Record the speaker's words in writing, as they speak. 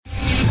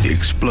The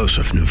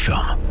explosive new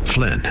film,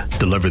 Flynn,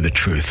 deliver the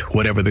truth,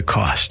 whatever the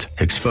cost,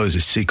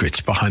 exposes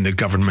secrets behind the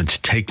government's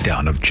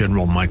takedown of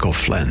General Michael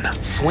Flynn.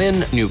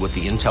 Flynn knew what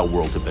the intel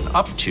world had been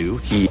up to.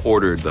 He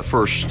ordered the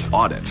first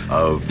audit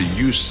of the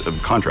use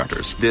of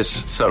contractors.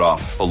 This set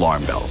off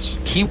alarm bells.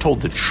 He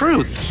told the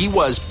truth. He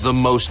was the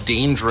most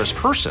dangerous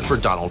person for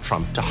Donald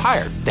Trump to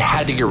hire. They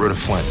had to get rid of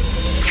Flynn.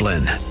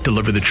 Flynn,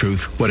 deliver the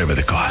truth, whatever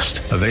the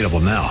cost. Available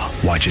now.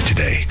 Watch it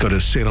today. Go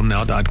to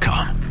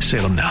salemnow.com.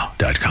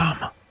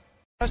 salemnow.com.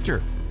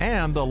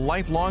 And the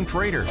lifelong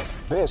trader.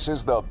 This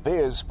is the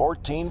Biz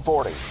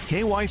 1440.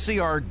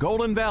 KYCR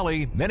Golden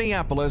Valley,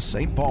 Minneapolis,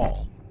 St.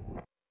 Paul.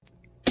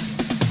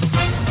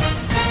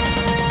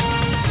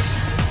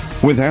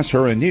 With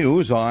SRN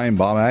News, I'm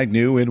Bob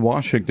Agnew in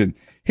Washington.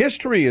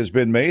 History has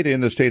been made in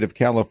the state of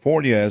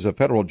California as a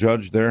federal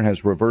judge there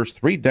has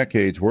reversed 3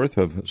 decades worth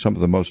of some of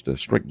the most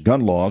strict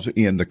gun laws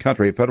in the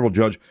country. A federal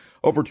judge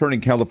overturning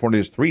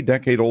California's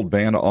 3-decade-old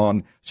ban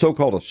on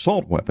so-called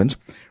assault weapons,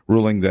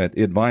 ruling that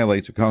it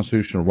violates a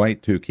constitutional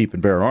right to keep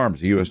and bear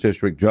arms. The U.S.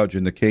 district judge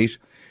in the case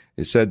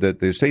has said that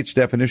the state's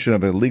definition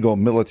of illegal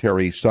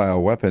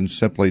military-style weapons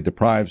simply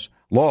deprives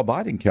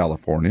law-abiding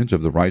Californians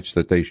of the rights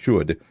that they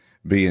should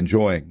be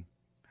enjoying.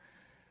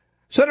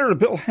 Senator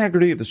Bill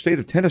Hagerty of the state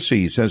of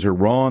Tennessee says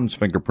Iran's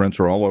fingerprints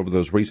are all over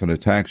those recent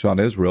attacks on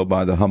Israel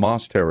by the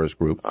Hamas terrorist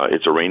group.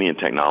 It's Iranian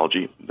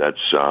technology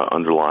that's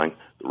underlying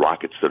the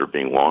rockets that are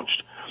being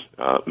launched.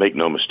 Make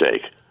no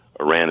mistake,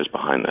 Iran is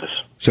behind this.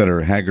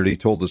 Senator Hagerty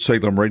told the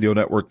Salem Radio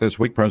Network this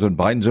week President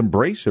Biden's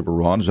embrace of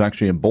Iran has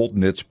actually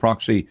emboldened its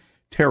proxy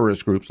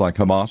terrorist groups like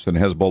Hamas and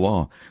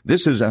Hezbollah.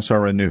 This is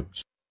SRN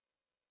News.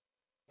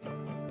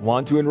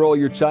 Want to enroll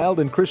your child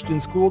in Christian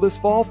school this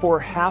fall for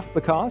half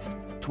the cost?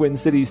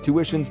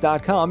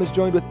 TwinCitiesTuitions.com has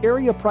joined with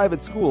area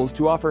private schools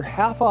to offer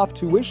half-off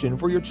tuition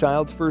for your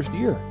child's first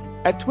year.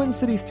 At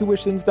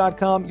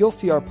TwinCitiesTuitions.com, you'll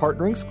see our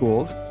partnering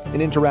schools, an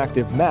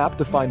interactive map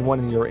to find one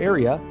in your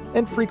area,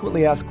 and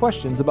frequently asked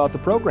questions about the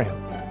program.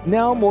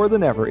 Now more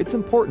than ever, it's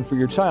important for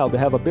your child to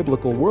have a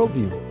biblical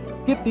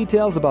worldview. Get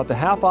details about the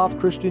half-off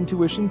Christian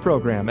tuition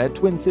program at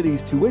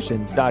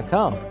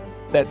TwinCitiesTuitions.com.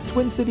 That's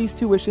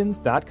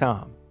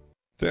TwinCitiesTuitions.com.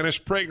 Dennis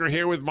Prager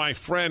here with my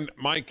friend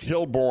Mike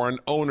Hilborn,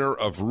 owner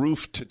of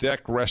Roof to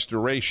Deck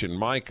Restoration.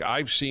 Mike,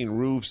 I've seen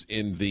roofs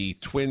in the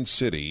Twin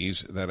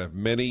Cities that have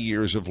many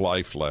years of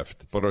life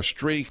left, but are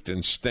streaked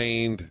and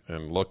stained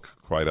and look,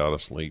 quite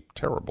honestly,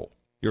 terrible.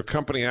 Your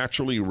company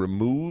actually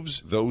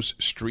removes those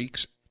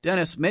streaks?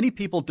 Dennis, many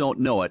people don't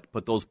know it,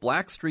 but those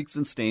black streaks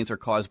and stains are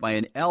caused by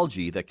an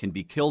algae that can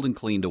be killed and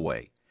cleaned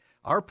away.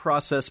 Our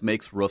process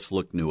makes roofs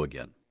look new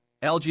again.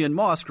 Algae and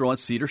moss grow on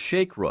cedar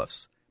shake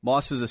roofs.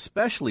 Moss is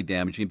especially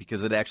damaging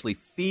because it actually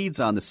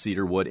feeds on the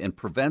cedar wood and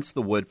prevents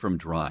the wood from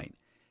drying.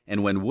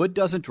 And when wood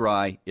doesn't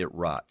dry, it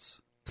rots.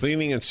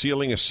 Cleaning and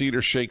sealing a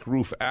cedar shake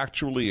roof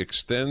actually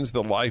extends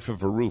the life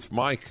of a roof.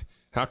 Mike,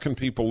 how can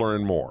people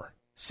learn more?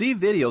 See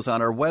videos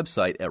on our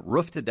website at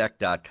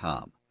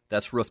rooftodeck.com.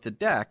 That's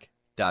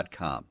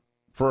rooftodeck.com.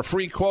 For a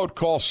free quote,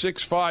 call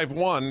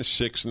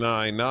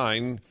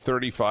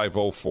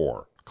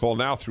 651-699-3504. Call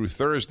now through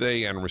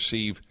Thursday and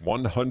receive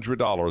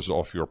 $100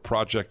 off your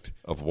project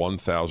of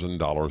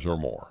 $1,000 or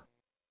more.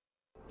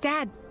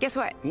 Dad, guess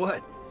what?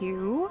 What?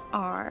 You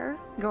are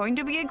going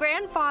to be a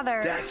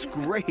grandfather. That's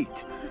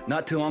great.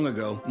 Not too long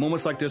ago,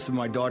 moments like this with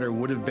my daughter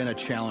would have been a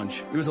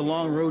challenge. It was a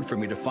long road for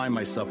me to find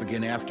myself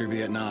again after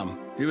Vietnam.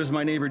 It was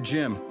my neighbor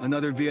Jim,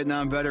 another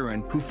Vietnam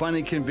veteran, who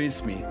finally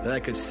convinced me that I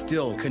could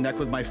still connect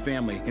with my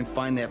family and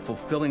find that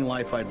fulfilling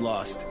life I'd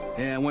lost.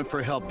 And I went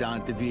for help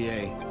down at the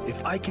VA.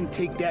 If I can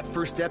take that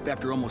first step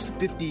after almost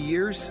 50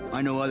 years,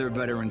 I know other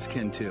veterans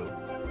can too.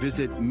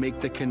 Visit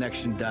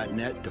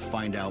maketheconnection.net to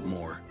find out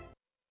more.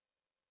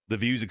 The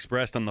views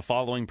expressed on the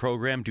following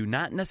program do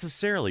not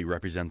necessarily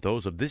represent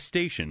those of this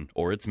station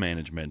or its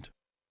management.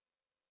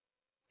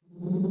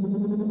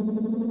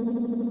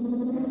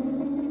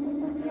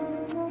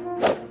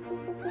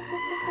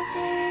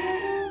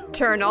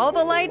 Turn all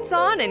the lights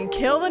on and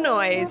kill the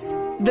noise.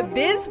 The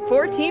Biz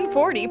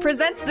 1440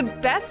 presents the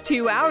best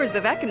 2 hours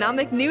of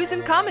economic news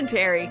and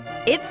commentary.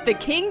 It's the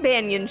King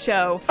Banyan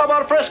Show. How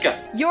about a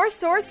Fresca? Your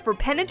source for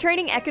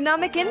penetrating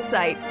economic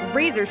insight,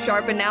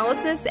 razor-sharp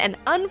analysis, and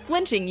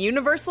unflinching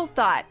universal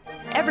thought.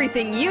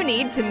 Everything you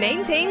need to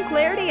maintain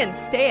clarity and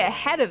stay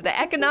ahead of the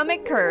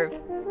economic curve.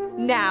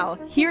 Now,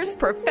 here's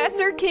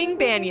Professor King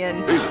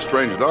Banyan. He's a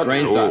strange doctor.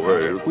 Strange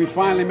doctor. We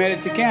finally made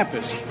it to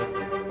campus.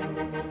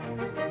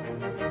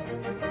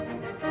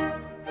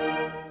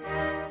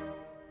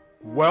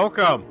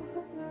 Welcome.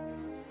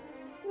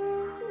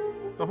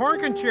 The horn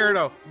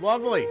concerto,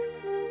 lovely.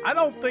 I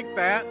don't think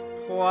that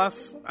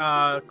plus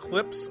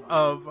clips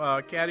of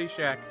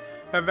Caddyshack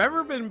have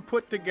ever been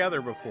put together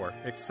before,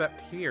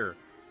 except here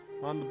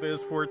on the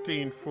Biz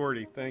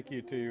 1440. Thank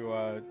you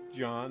to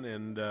John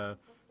and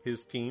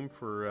his team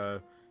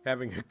for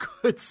having a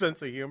good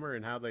sense of humor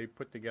and how they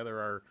put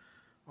together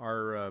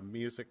our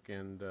music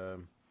and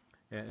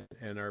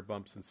our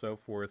bumps and so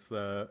forth.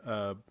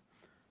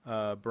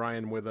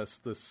 Brian with us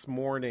this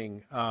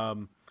morning.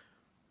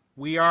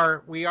 We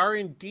are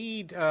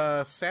indeed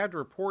sad to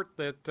report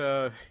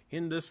that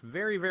in this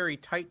very, very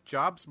tight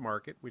jobs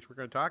market, which we're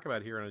going to talk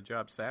about here on a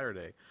Job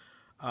Saturday,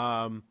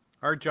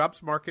 our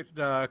jobs market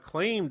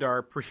claimed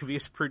our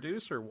previous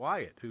producer,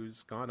 Wyatt,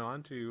 who's gone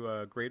on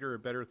to greater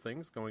and better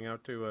things, going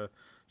out to a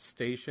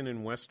station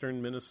in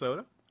western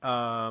Minnesota.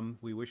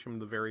 We wish him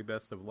the very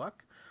best of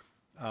luck.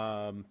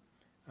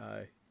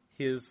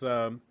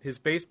 His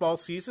baseball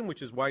season,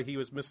 which is why he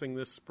was missing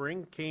this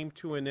spring, came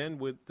to an end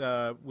with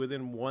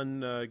within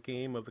one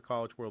game of the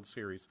College World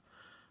Series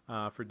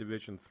for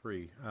Division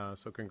III.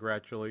 So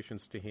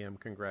congratulations to him.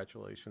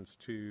 Congratulations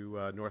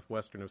to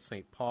Northwestern of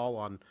St. Paul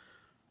on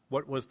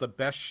what was the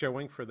best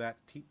showing for that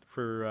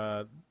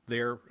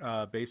their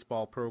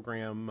baseball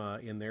program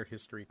in their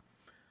history.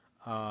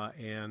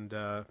 And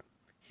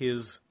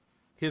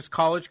his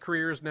college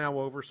career is now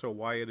over, so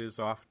Wyatt is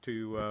off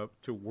to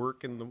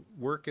work in the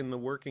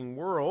working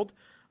world,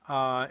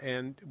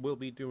 and will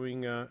be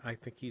doing. I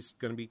think he's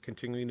going to be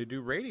continuing to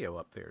do radio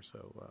up there.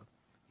 So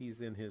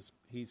he's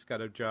got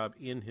a job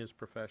in his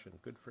profession.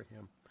 Good for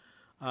him.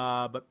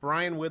 But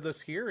Brian with us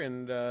here,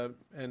 and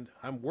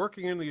I'm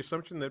working in the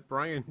assumption that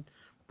Brian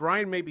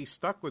may be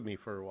stuck with me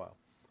for a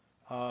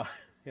while,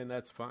 and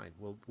that's fine.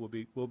 We'll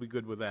be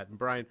good with that. And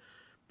Brian,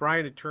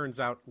 it turns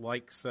out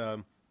likes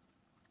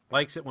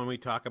it when we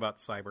talk about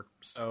cyber.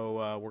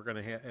 So we're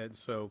going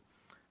to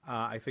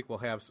I think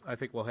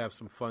we'll have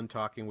some fun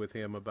talking with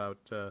him about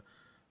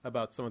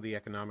some of the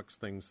economics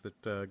things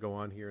that go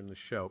on here in the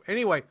show.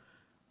 Anyway,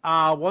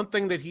 one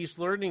thing that he's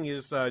learning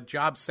is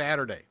Job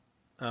Saturday,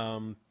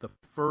 the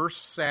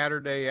first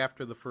Saturday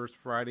after the first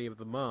Friday of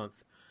the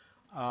month.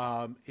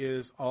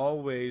 Is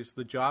always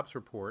the jobs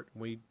report.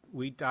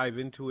 We dive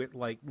into it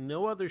like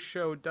no other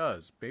show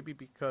does. Maybe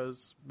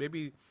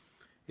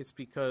it's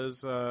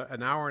because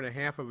an hour and a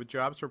half of a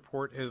jobs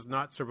report has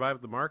not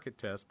survived the market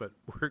test, but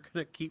we're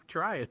going to keep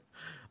trying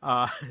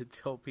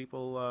until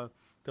people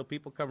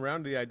come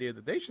around to the idea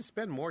that they should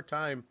spend more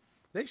time.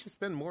 They should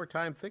spend more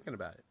time thinking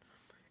about it.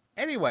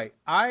 Anyway,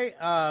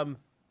 I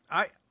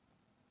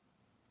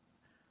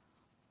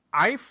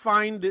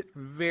find it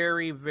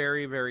very,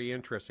 very, very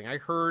interesting. I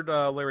heard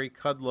Larry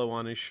Kudlow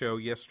on his show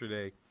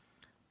yesterday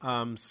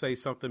say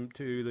something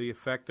to the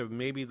effect of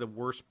maybe the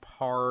worst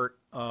part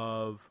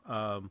of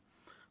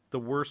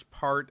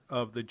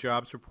the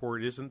jobs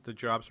report isn't the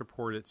jobs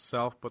report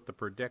itself, but the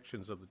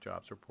predictions of the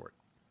jobs report.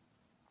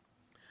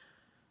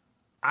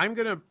 I'm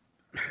gonna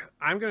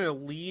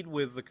lead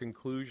with the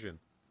conclusion,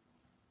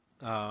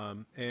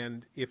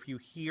 and if you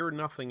hear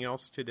nothing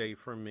else today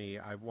from me,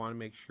 I want to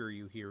make sure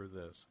you hear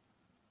this.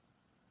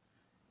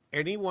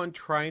 Anyone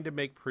trying to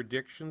make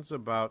predictions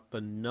about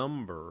the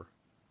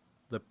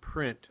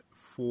print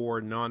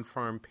for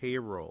non-farm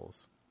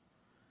payrolls,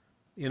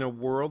 in a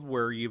world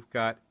where you've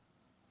got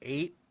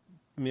 8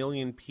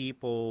 million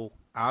people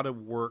out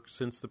of work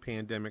since the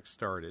pandemic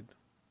started,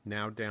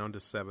 now down to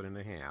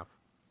 7.5.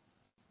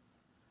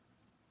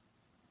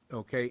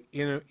 Okay,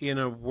 in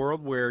a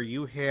world where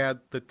you had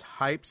the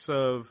types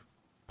of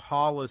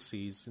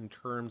policies in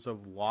terms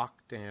of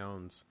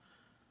lockdowns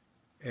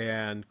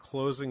and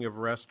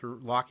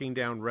locking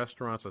down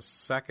restaurants a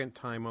second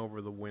time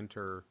over the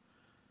winter,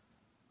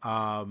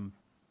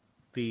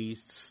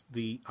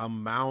 the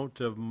amount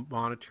of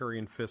monetary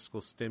and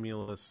fiscal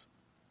stimulus.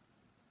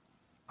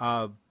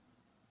 I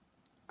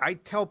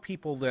tell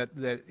people that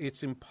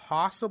it's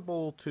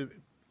impossible to.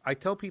 I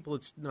tell people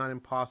it's not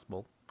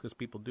impossible, because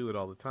people do it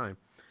all the time,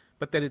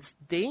 but that it's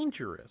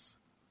dangerous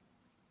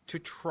to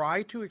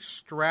try to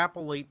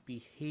extrapolate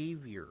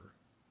behavior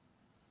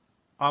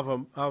of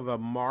a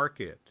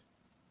market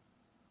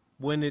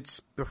when it's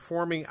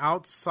performing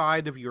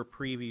outside of your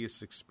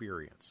previous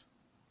experience.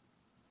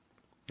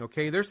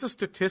 Okay, there's a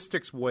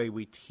statistics way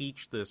we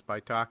teach this by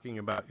talking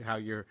about how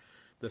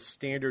the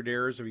standard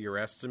errors of your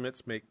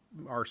estimates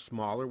are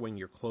smaller when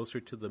you're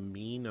closer to the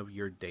mean of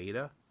your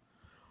data.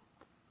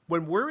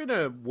 When we're in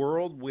a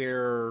world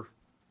where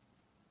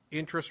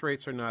interest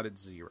rates are not at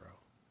zero,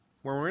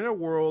 when we're in a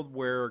world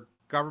where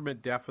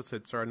government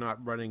deficits are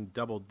not running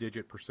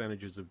double-digit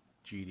percentages of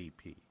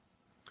GDP,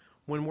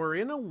 when we're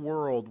in a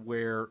world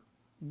where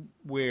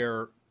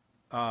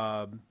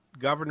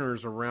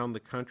governors around the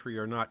country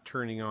are not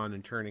turning on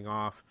and turning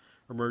off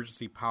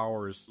emergency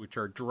powers, which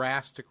are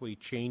drastically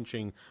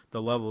changing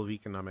the level of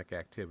economic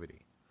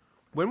activity,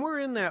 when we're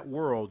in that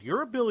world,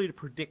 your ability to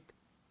predict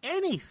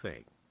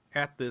anything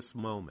at this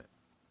moment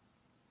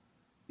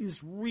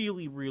is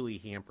really, really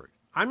hampered.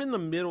 I'm in the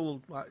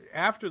middle,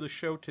 after the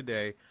show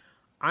today,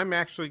 I'm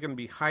actually going to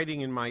be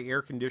hiding in my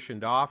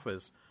air-conditioned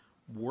office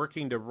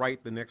working to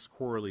write the next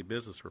quarterly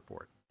business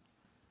report.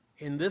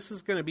 And this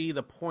is going to be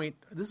a point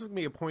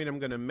I'm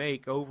going to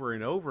make over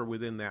and over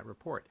within that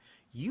report.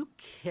 You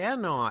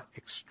cannot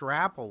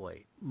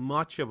extrapolate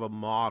much of a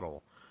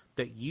model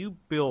that you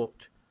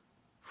built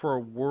for a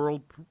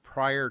world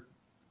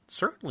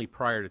certainly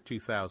prior to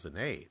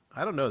 2008.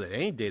 I don't know that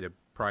any data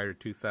prior to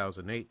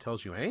 2008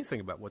 tells you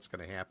anything about what's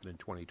going to happen in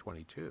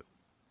 2022.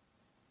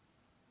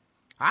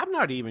 I'm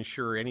not even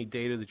sure any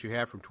data that you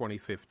have from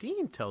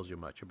 2015 tells you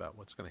much about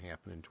what's going to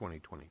happen in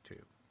 2022.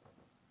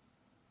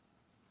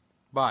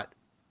 But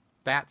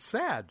that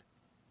said,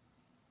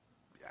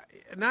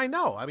 and I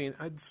know, I mean,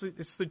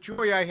 it's the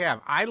joy I have.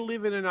 I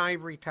live in an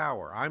ivory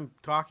tower. I'm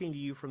talking to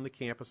you from the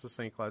campus of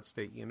St. Cloud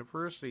State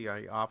University.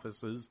 Our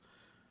office is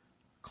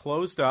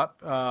closed up,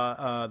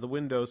 the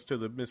windows to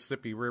the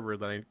Mississippi River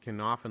that I can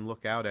often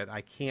look out at.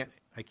 I can't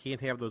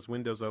have those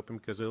windows open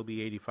because it'll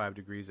be 85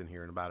 degrees in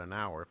here in about an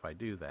hour if I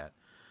do that.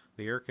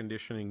 The air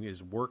conditioning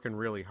is working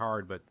really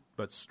hard,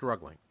 but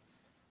struggling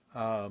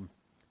to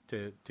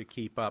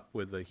keep up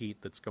with the heat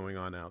that's going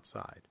on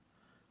outside.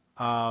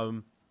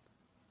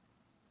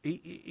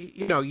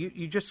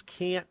 You just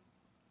can't.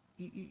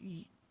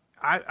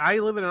 I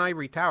live in an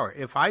ivory tower.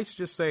 If I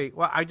just say,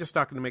 well, I'm just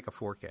not going to make a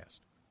forecast.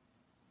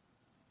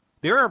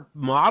 There are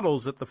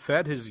models that the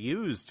Fed has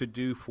used to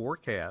do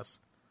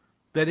forecasts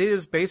that it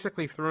has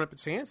basically thrown up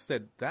its hands and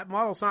said, that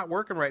model's not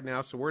working right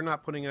now, so we're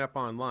not putting it up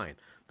online.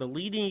 The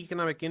leading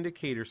economic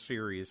indicator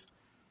series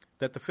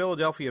that the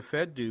Philadelphia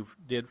Fed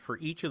did for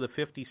each of the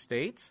 50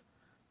 states,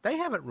 they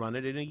haven't run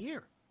it in a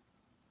year.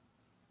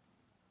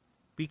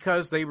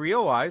 Because they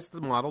realized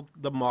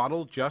the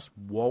model just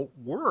won't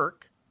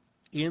work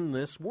in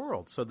this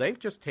world. So they've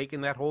just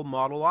taken that whole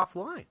model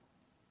offline.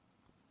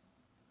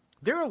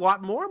 There are a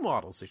lot more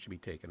models that should be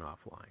taken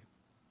offline.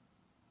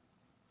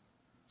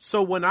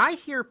 So when I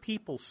hear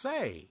people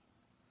say,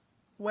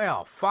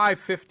 well,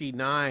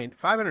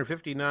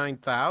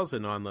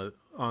 559,000 on the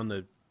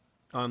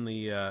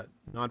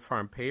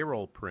non-farm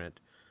payroll print,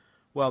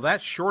 well,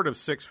 that's short of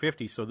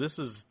 650, so this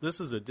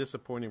is a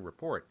disappointing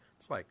report.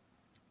 It's like,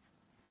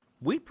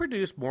 we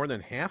produced more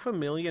than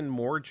 500,000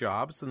 more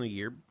jobs in the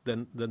year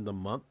than a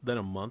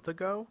month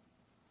ago,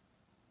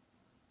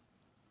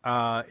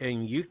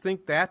 and you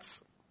think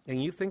that's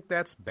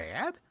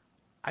bad?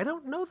 I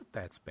don't know that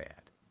that's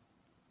bad.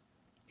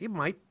 It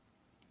might,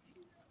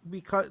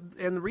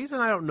 and the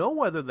reason I don't know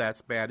whether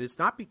that's bad is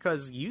not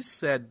because you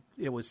said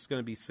it was going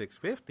to be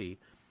 650.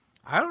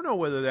 I don't know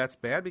whether that's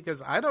bad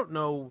because I don't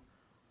know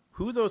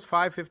who those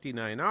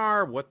 559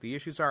 are, what the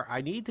issues are.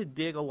 I need to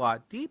dig a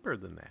lot deeper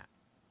than that.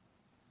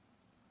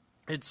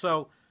 And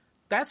so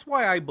that's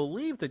why I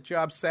believe that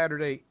Jobs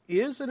Saturday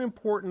is an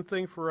important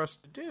thing for us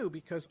to do,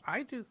 because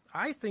I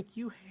think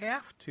you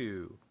have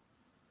to.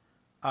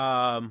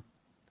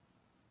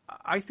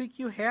 I think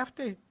you have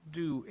to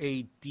do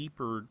a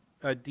deeper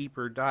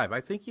dive. I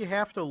think you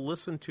have to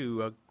listen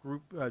to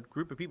a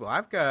group of people.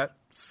 I've got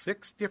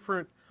 6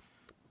 different.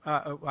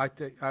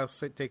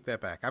 Take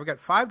that back. I've got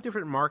 5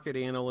 different market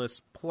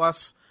analysts.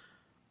 Plus,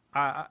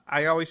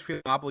 I always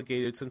feel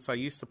obligated, since I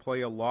used to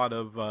play a lot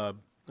of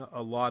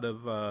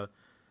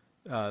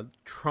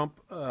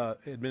Trump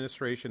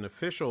administration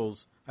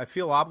officials. I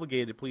feel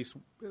obligated, please,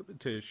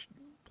 to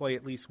play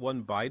at least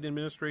one Biden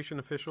administration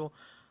official.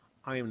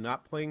 I am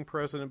not playing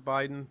President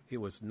Biden. It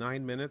was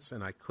 9 minutes,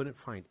 and I couldn't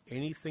find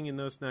anything in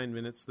those 9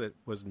 minutes that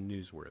was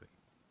newsworthy.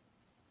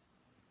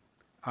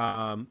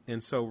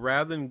 And so,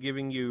 rather than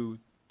giving you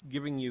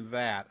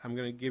that, I'm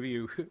going to give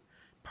you,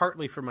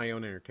 partly for my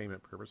own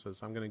entertainment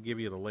purposes, I'm going to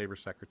give you the Labor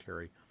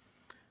Secretary,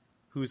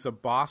 who's a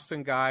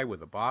Boston guy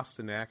with a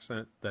Boston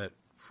accent that,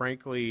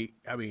 frankly,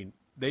 I mean,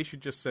 they should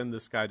just send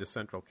this guy to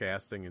Central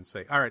Casting and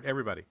say, all right,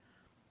 everybody,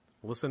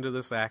 listen to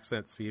this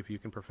accent, see if you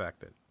can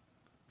perfect it.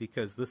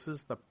 Because this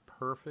is the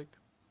perfect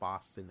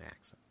Boston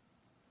accent.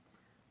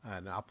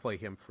 And I'll play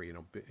him for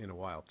you in a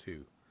while,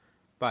 too.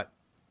 But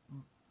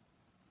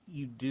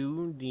you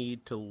do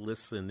need to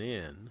listen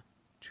in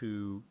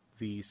to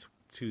these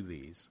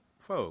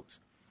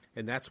folks.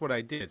 And that's what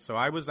I did. So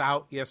I was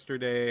out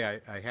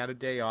yesterday. I had a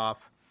day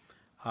off.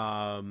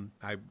 I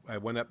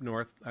went up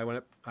north. I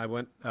went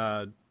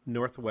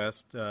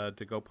northwest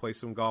to go play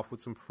some golf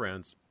with some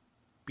friends.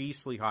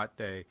 Beastly hot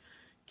day.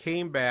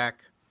 Came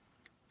back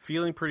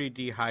feeling pretty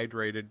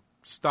dehydrated.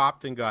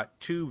 Stopped and got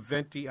 2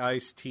 venti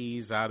iced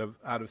teas out of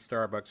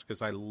Starbucks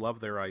because I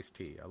love their iced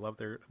tea. I love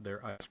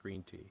their iced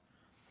green tea.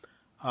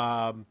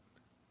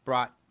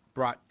 Brought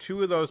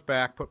 2 of those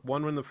back. Put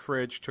one in the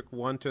fridge. Took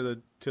one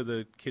to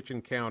the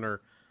kitchen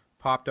counter.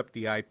 Popped up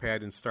the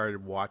iPad and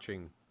started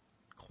watching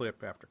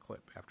clip after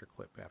clip after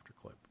clip after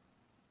clip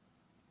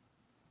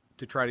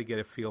to try to get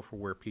a feel for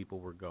where people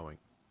were going.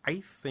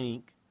 I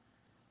think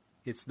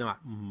it's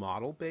not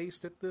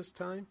model-based at this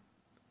time.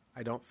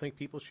 I don't think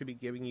people should be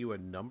giving you a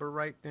number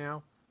right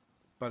now,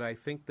 but I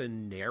think the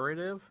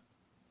narrative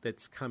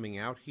that's coming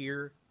out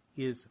here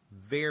is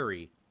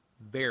very,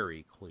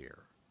 very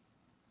clear.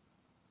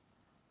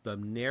 The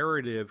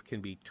narrative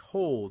can be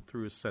told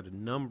through a set of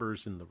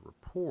numbers in the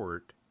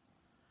report,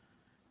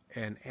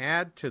 and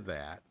add to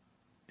that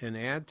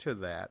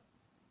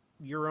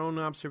your own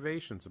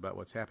observations about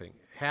what's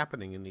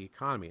happening in the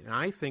economy. And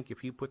I think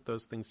if you put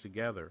those things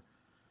together,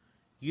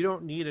 you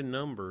don't need a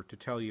number to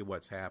tell you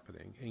what's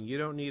happening, and you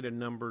don't need a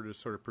number to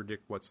sort of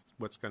predict what's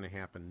going to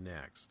happen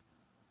next.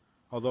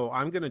 Although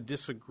I'm going to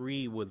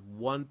disagree with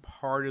one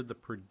part of the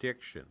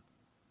prediction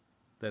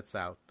that's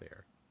out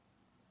there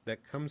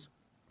that comes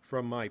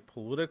from my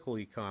political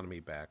economy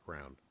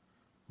background,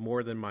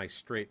 more than my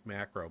straight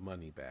macro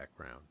money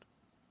background.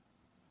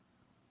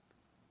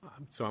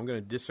 So I'm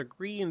going to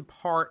disagree in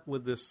part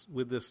with this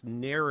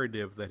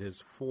narrative that has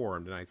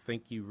formed, and I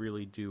think you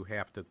really do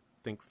have to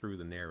think through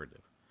the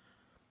narrative.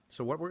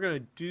 So what we're going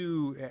to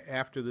do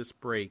after this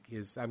break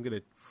is I'm going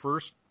to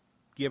first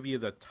give you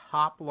the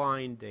top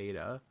line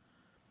data.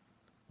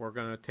 We're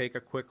going to take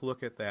a quick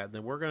look at that, and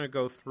then we're going to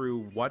go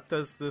through what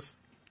does this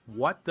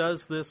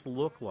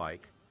look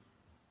like?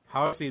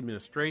 How is the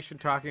administration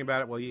talking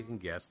about it? Well, you can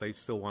guess. They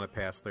still want to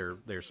pass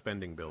their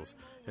spending bills,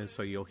 and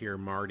so you'll hear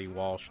Marty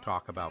Walsh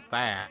talk about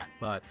that.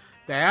 But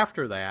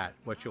after that,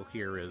 what you'll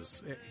hear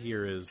is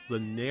the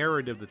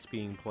narrative that's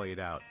being played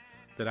out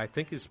that I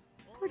think is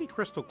pretty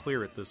crystal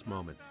clear at this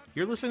moment.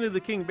 You're listening to the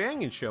King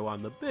Banian Show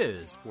on the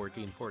Biz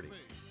 1440.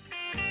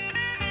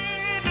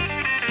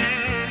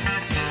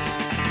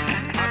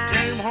 I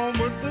came home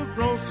with the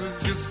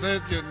groceries. You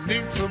said you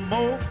need some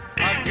more.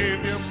 I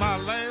gave you my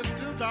last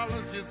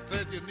 $2. You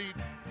said you need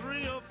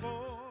 3 or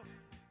 4.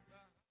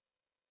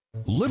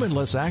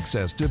 Limitless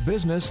access to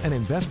business and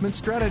investment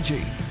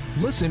strategy.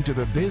 Listen to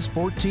the Biz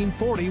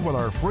 1440 with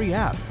our free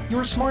app,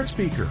 your smart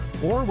speaker,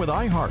 or with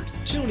iHeart,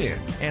 TuneIn,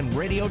 and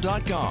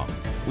Radio.com.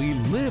 We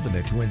live in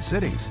the Twin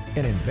Cities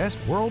and invest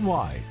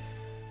worldwide.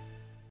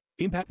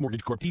 Impact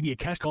Mortgage Corp. DBA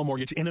Cash Call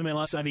Mortgage.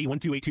 NMLS ID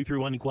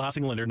 128231. Equal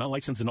housing lender. Not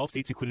licensed in all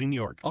states, including New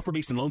York. Offer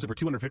based on loans over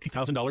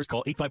 $250,000.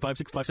 Call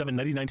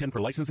 855-657-9910 for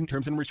licensing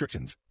terms and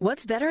restrictions.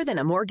 What's better than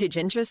a mortgage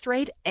interest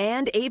rate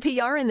and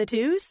APR in the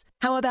twos?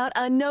 How about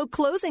a no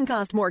closing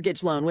cost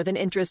mortgage loan with an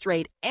interest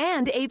rate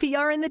and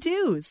APR in the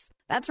twos?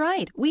 That's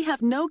right. We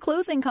have no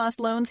closing cost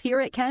loans here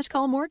at Cash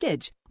Call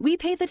Mortgage. We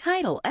pay the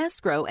title,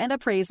 escrow, and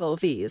appraisal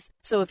fees.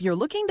 So if you're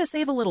looking to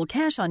save a little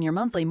cash on your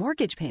monthly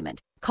mortgage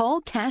payment,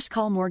 call Cash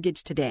Call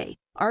Mortgage today.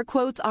 Our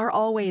quotes are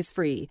always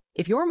free.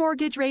 If your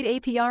mortgage rate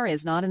APR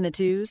is not in the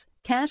twos,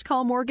 Cash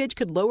Call Mortgage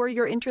could lower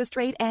your interest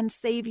rate and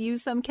save you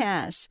some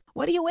cash.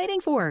 What are you waiting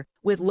for?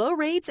 With low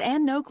rates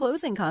and no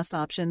closing cost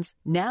options,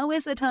 now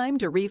is the time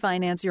to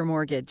refinance your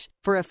mortgage.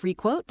 For a free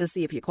quote to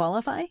see if you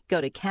qualify,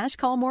 go to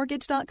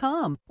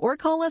cashcallmortgage.com or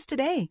call us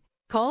today.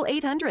 Call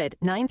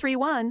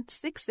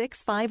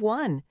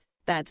 800-931-6651.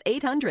 That's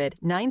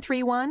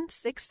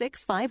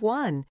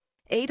 800-931-6651.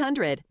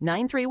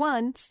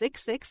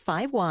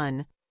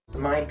 800-931-6651.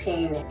 My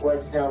pain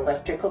was an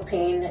electrical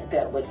pain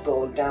that would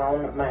go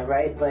down my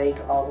right leg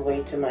all the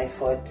way to my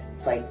foot.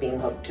 It's like being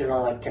hooked to an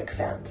electric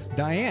fence.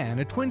 Diane,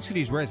 a Twin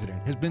Cities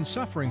resident, has been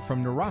suffering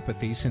from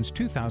neuropathy since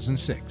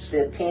 2006.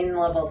 The pain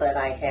level that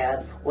I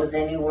had was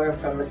anywhere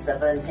from a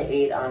 7 to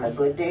 8 on a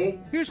good day.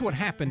 Here's what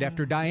happened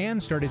after Diane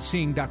started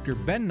seeing Dr.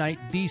 Ben Knight,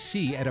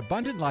 D.C. at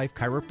Abundant Life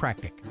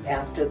Chiropractic.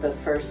 After the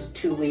first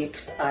 2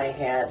 weeks, I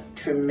had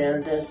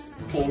tremendous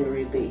pain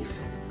relief.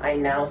 I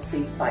now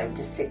sleep 5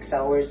 to 6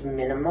 hours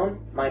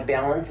minimum. My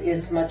balance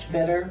is much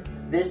better.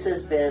 This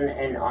has been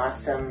an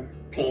awesome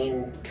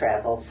pain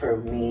travel for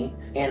me,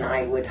 and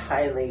I would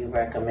highly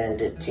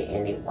recommend it to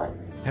anyone.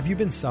 Have you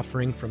been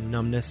suffering from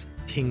numbness,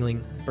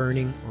 tingling,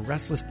 burning, or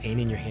restless pain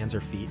in your hands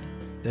or feet?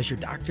 Does your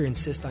doctor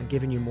insist on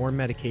giving you more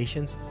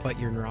medications, but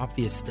your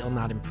neuropathy is still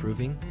not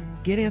improving?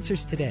 Get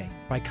answers today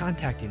by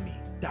contacting me,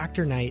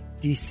 Dr. Knight,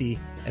 DC,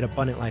 at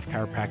Abundant Life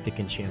Chiropractic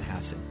in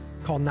Chanhassen.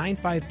 Call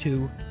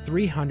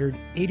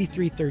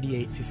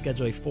 952-300-8338 to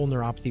schedule a full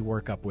neuropathy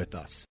workup with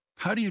us.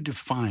 How do you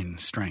define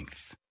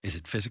strength? Is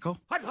it physical?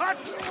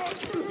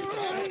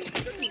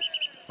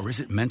 Or is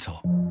it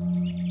mental?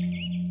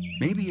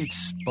 Maybe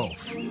it's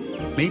both.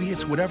 Maybe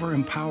it's whatever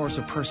empowers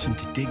a person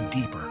to dig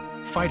deeper,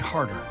 fight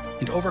harder,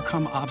 and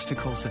overcome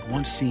obstacles that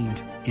once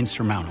seemed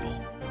insurmountable.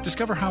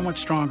 Discover how much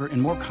stronger and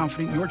more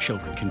confident your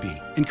children can be.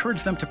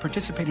 Encourage them to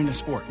participate in a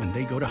sport when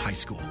they go to high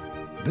school.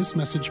 This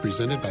message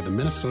presented by the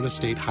Minnesota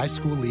State High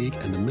School League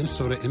and the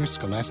Minnesota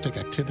Interscholastic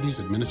Activities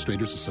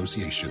Administrators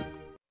Association.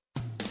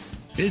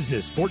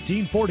 Business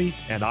 1440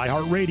 and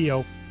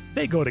iHeartRadio,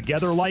 they go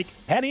together like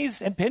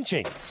pennies and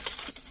pinching.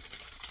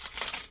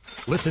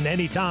 Listen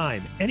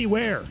anytime,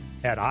 anywhere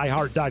at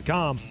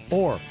iHeart.com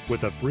or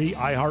with the free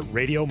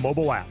iHeartRadio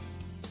mobile app.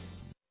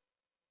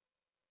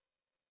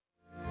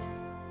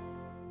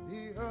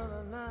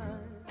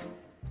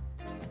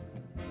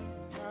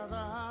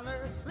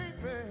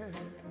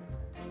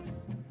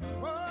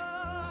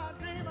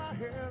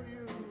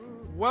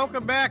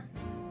 Welcome back.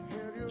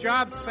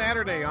 Job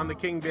Saturday on the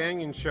King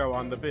Banian Show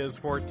on the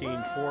Biz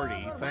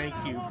 1440. Thank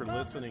you for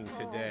listening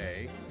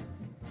today.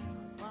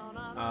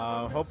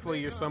 Hopefully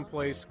you're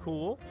someplace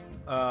cool.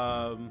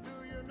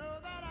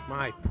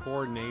 My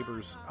poor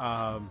neighbors.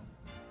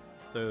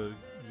 The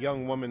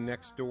young woman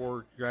next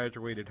door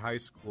graduated high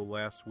school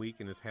last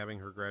week and is having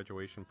her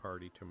graduation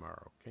party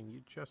tomorrow. Can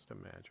you just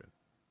imagine?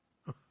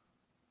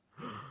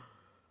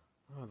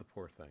 Oh, the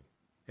poor thing.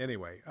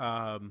 Anyway,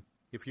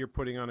 if you're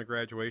putting on a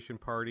graduation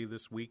party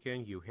this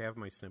weekend, you have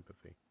my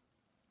sympathy.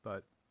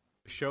 But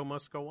the show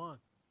must go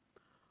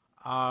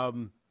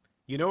on.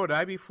 You know what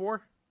I'd be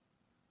for?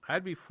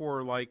 I'd be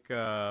for like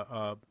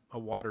a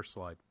water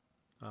slide.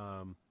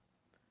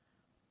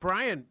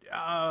 Brian,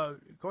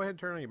 go ahead and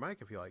turn on your mic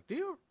if you like. Do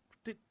you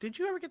did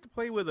you ever get to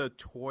play with a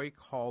toy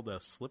called a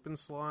slip and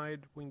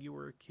slide when you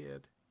were a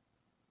kid?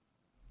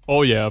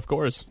 Oh, yeah, of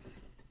course.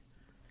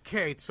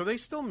 Okay, so they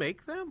still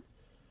make them?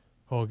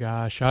 Oh,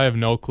 gosh, I have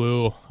no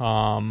clue.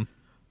 I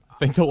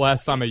think the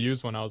last time I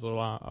used one, I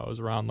was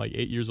around like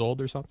 8 years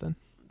old or something.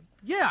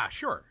 Yeah,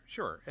 sure.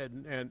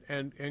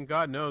 And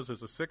God knows,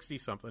 as a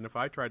 60-something, if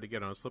I tried to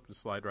get on a slip and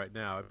slide right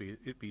now,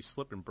 it'd be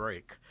slip and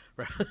break,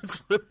 rather than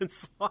slip and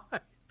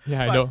slide.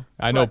 Yeah,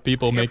 I know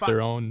people make their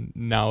own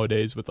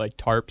nowadays with like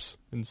tarps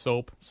and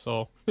soap.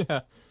 So yeah.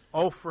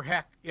 Oh, for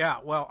heck, yeah.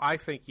 Well, I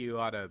think you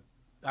ought to.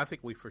 I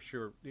think we for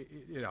sure.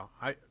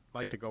 I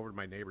like to go over to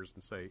my neighbors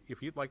and say,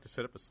 if you'd like to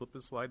set up a slip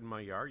and slide in my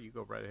yard, you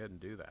go right ahead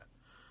and do that.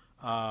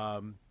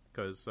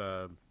 Because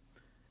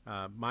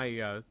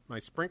my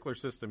sprinkler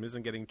system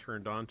isn't getting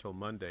turned on till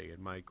Monday,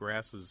 and my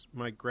grass is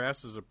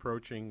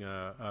approaching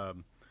the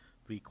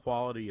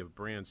quality of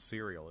brand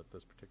cereal at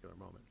this particular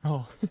moment.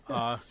 Oh.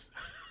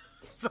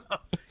 So,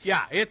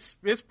 yeah, it's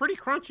pretty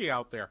crunchy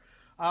out there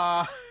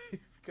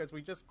because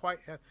we just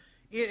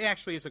it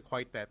actually isn't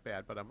quite that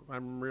bad, but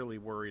I'm really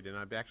worried, and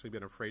I've actually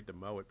been afraid to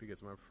mow it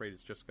because I'm afraid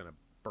it's just going to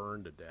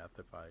burn to death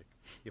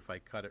if I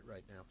cut it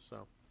right now.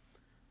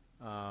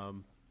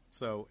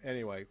 So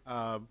anyway,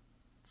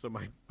 so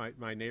my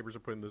neighbors are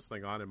putting this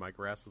thing on, and my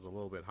grass is a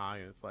little bit high,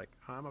 and it's like,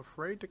 I'm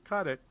afraid to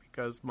cut it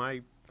because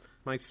my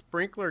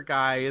sprinkler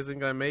guy isn't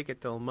going to make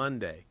it till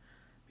Monday,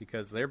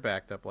 because they're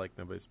backed up like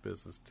nobody's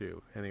business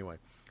too. Anyway,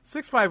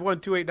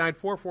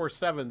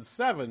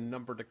 651-289-4477,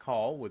 number to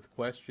call with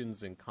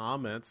questions and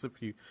comments if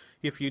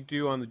you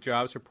do on the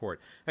jobs report.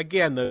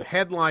 Again, the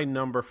headline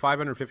number,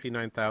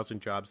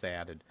 559,000 jobs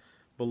added,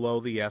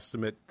 below the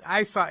estimate.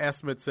 I saw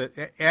estimates at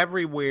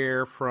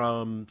everywhere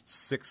from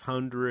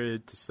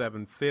 600 to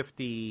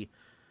 750.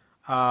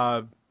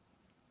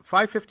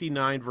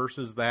 559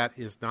 versus that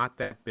is not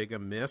that big a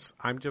miss.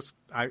 I'm just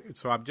going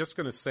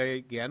to say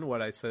again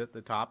what I said at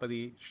the top of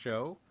the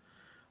show.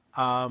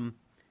 It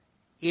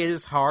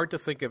is hard to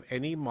think of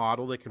any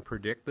model that can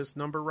predict this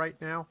number right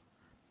now.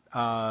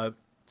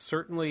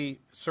 Certainly,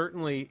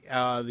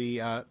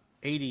 the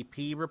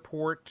ADP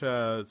report,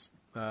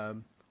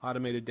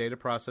 automated data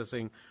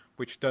processing,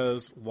 which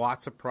does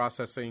lots of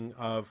processing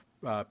of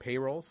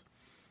payrolls,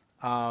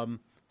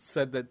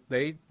 said that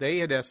they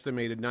had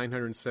estimated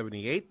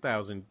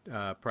 978,000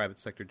 private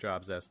sector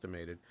jobs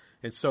estimated.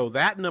 And so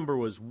that number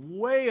was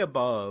way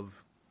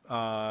above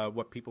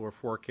what people were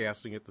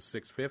forecasting at the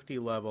 650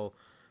 level.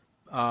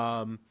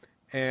 And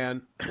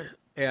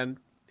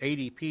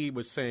ADP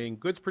was saying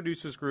goods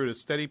producers grew at a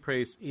steady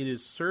pace. It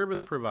is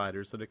service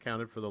providers that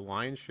accounted for the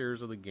lion's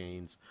shares of the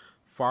gains,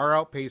 far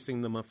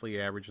outpacing the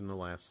monthly average in the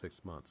last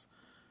 6 months.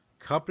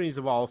 Companies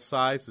of all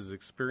sizes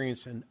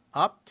experienced an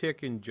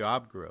uptick in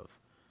job growth,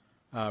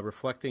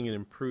 reflecting an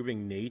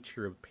improving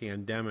nature of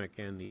pandemic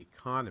and the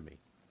economy.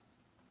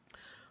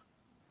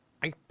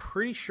 I'm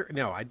pretty sure.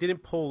 No, I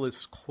didn't pull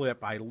this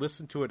clip. I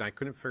listened to it, and I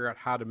couldn't figure out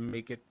how to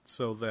make it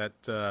so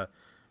that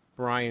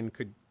Brian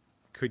could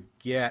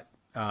get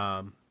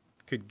a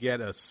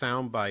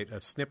soundbite, a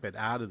snippet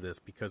out of this,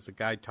 because the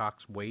guy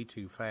talks way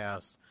too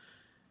fast,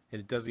 and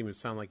it doesn't even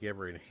sound like he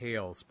ever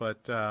inhales.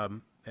 But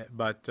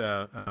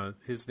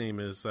his name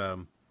is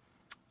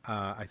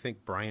I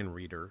think Brian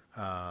Reeder.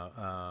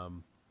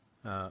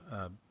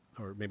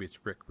 Or maybe it's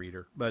Rick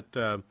Reeder,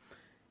 but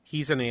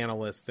he's an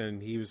analyst,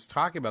 and he was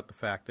talking about the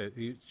fact that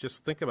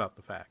just think about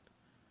the fact.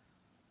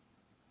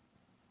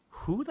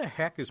 Who the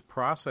heck is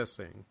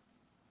processing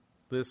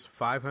this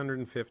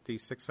 550,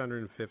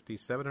 650,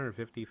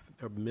 750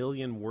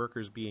 million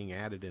workers being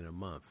added in a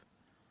month?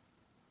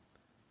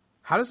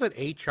 How does that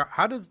HR?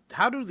 How do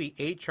the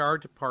HR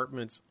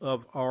departments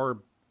of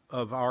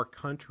our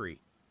country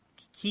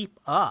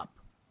keep up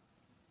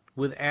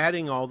with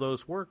adding all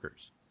those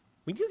workers?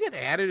 When you get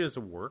added as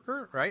a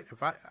worker, right?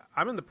 If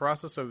I'm in the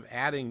process of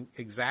adding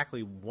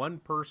exactly one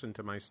person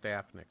to my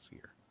staff next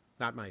year,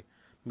 not my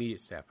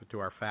immediate staff, but to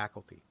our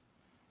faculty.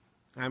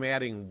 I'm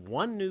adding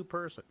one new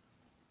person,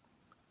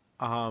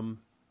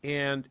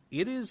 and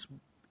it is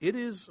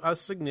a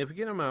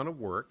significant amount of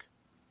work.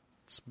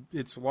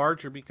 It's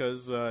larger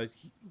because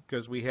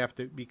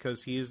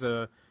he is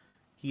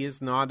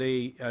not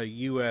a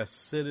U.S.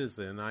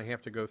 citizen. I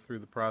have to go through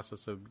the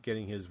process of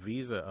getting his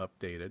visa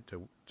updated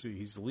to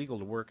he's legal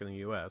to work in the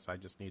U.S. I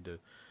just need to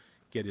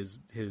get his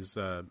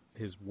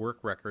work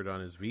record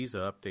on his visa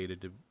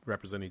updated to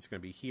represent he's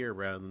going to be here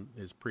rather than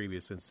his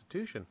previous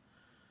institution.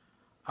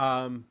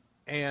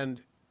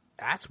 And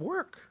that's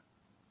work.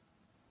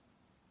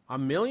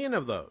 1 million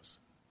of those.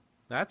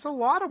 That's a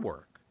lot of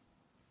work.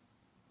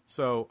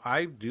 So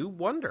I do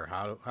wonder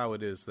how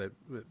it is that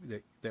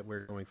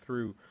we're going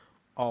through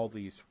all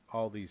these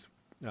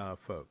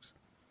folks.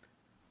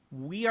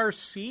 We are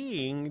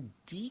seeing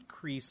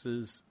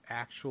decreases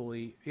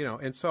actually,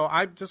 and so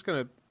I'm just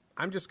gonna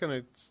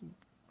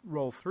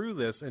roll through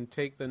this and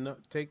take the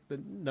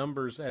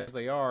numbers as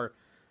they are.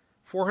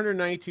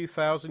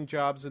 492,000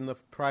 jobs in the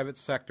private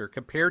sector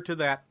compared to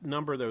that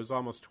number that was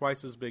almost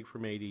twice as big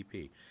from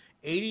ADP.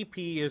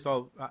 ADP is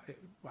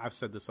I've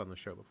said this on the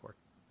show before,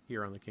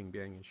 here on the King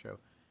Banaian Show.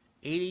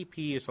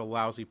 ADP is a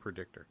lousy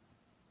predictor.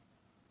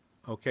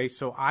 Okay,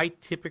 so I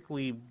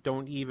typically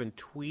don't even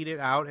tweet it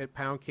out at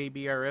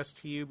 #KBRS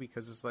to you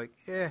because it's like,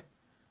 I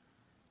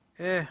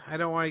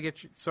don't want to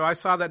get you. So I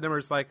saw that number.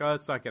 It's like,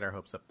 let's not get our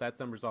hopes up. That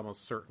number's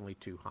almost certainly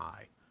too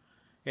high.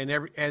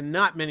 And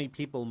not many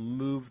people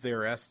move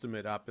their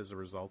estimate up as a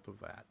result of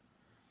that.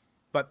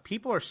 But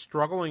people are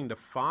struggling to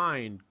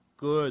find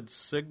good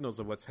signals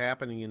of what's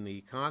happening in the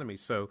economy.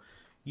 So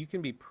you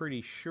can be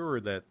pretty sure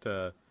that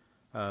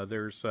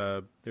there's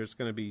going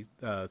to be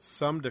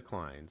some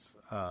declines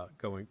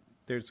going.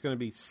 There's going to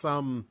be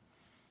some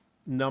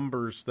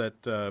numbers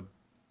that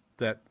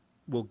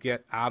will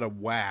get out of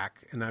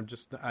whack, and I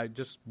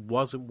just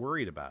wasn't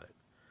worried about it.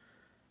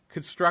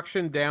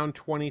 Construction down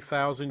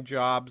 20,000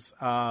 jobs.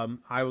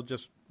 I will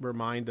just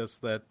remind us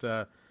that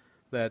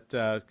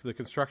the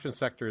construction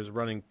sector is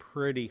running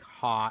pretty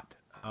hot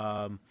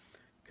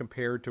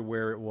compared to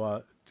where it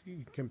was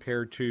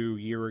compared to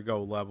year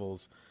ago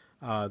levels.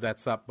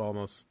 That's up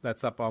almost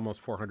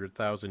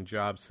 400,000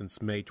 jobs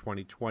since May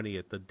 2020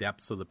 at the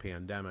depths of the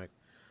pandemic,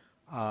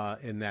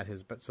 and that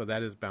has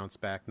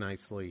bounced back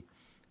nicely.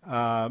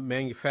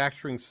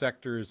 Manufacturing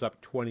sector is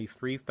up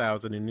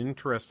 23,000, and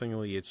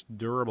interestingly, it's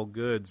durable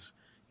goods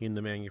in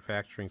the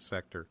manufacturing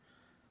sector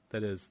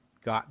that has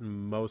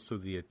gotten most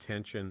of the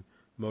attention.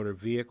 Motor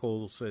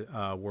vehicles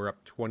were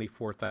up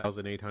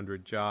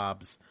 24,800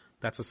 jobs.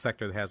 That's a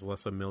sector that has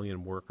less than 1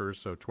 million workers,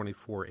 so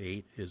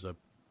 24.8 is a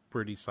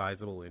pretty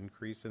sizable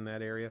increase in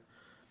that area.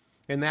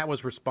 And that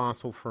was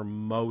responsible for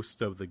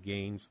most of the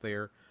gains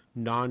there.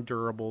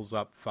 Non-durables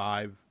up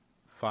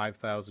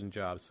 5,000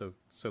 jobs,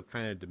 so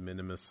kind of de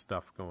minimis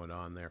stuff going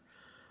on there.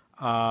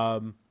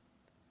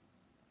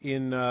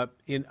 In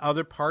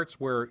other parts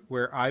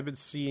where I've been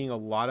seeing a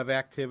lot of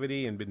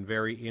activity and been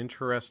very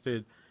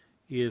interested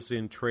is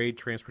in trade,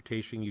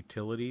 transportation,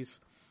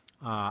 utilities.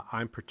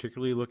 I'm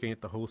particularly looking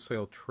at the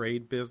wholesale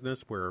trade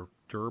business where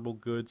durable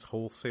goods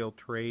wholesale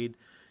trade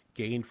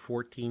gained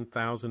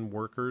 14,000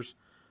 workers.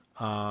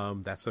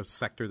 That's a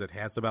sector that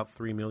has about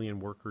 3 million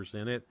workers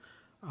in it.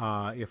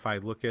 If I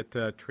look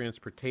at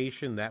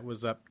transportation, that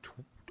was up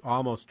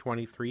almost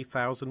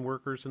 23,000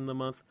 workers in the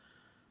month.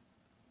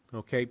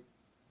 Okay,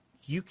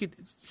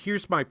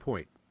 here's my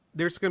point.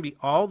 There's going to be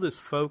all this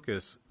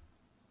focus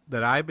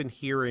that I've been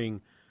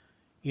hearing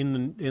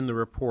in the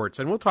reports,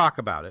 and we'll talk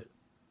about it,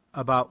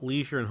 about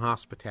leisure and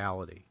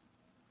hospitality.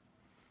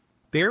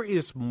 There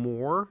is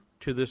more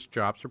to this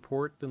jobs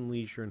report than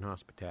leisure and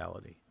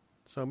hospitality.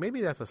 So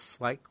maybe that's a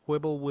slight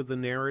quibble with the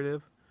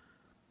narrative.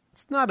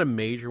 It's not a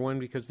major one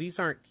because these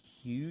aren't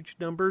huge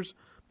numbers,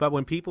 but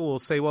when people will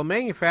say, well,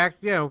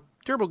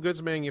 durable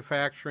goods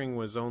manufacturing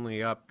was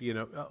only up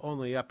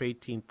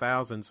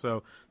 18,000,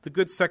 so the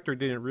goods sector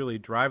didn't really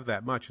drive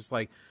that much. It's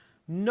like,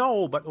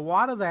 no, but a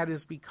lot of that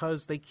is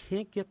because they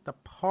can't get the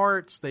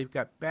parts. They've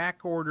got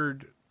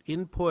back-ordered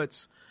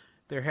inputs.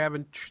 They're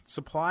having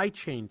supply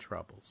chain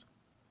troubles.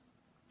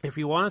 If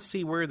you want to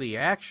see where the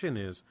action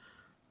is,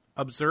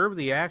 observe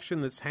the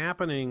action that's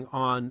happening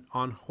on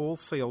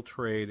wholesale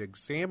trade.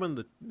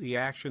 Examine the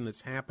action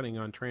that's happening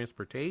on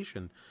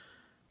transportation,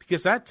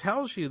 because that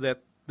tells you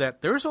that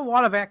there's a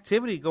lot of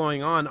activity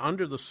going on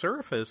under the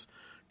surface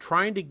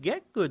trying to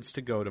get goods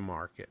to go to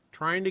market,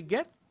 trying to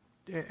get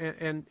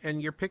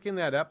and you're picking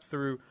that up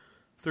through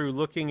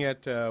looking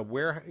at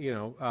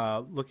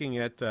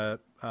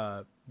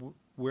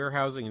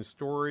warehousing and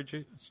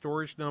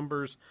storage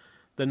numbers.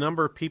 The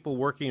number of people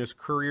working as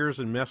couriers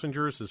and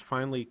messengers has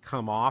finally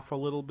come off a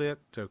little bit.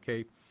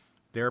 Okay,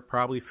 there are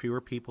probably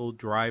fewer people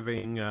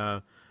driving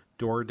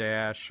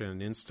DoorDash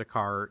and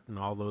Instacart and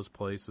all those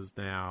places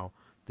now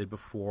than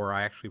before.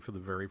 I actually, for the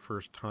very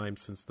first time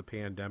since the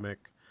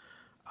pandemic,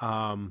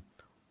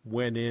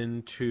 went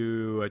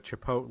into a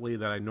Chipotle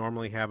that I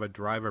normally have a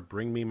driver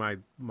bring me my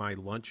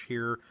lunch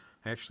here.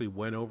 I actually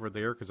went over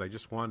there because I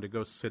just wanted to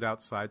go sit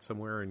outside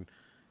somewhere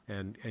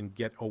and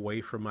get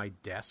away from my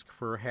desk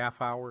for a half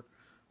hour.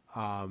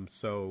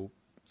 So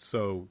it's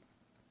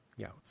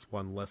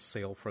one less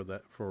sale for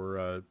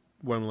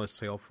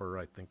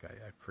I think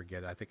I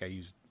forget. I think I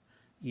used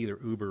either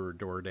Uber or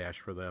DoorDash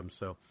for them.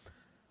 So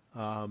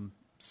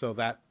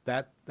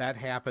that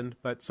happened.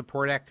 But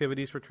support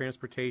activities for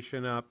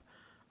transportation up.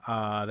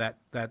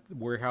 That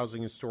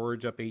warehousing and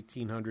storage up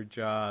 1,800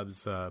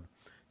 jobs.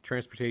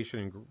 Transportation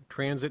and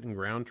transit and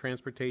ground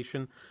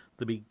transportation.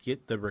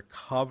 The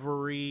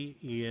recovery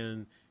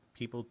in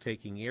people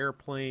taking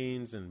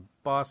airplanes and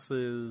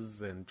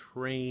buses and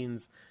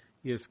trains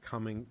is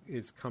coming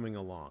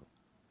along.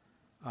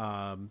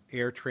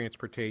 Air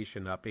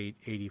transportation up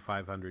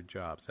 8,500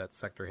 jobs. That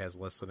sector has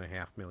less than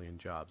 500,000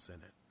 jobs in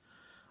it.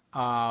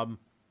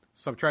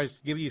 So I'm trying to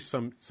give you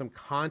some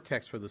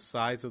context for the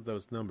size of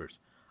those numbers.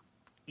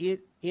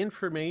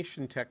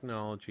 Information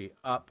technology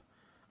up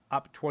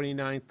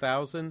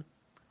 29,000.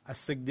 A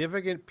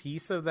significant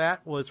piece of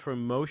that was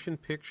from motion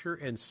picture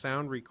and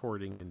sound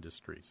recording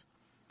industries.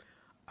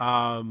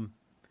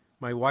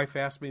 My wife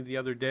asked me the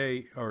other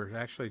day, or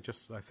actually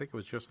I think it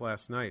was just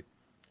last night,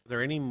 are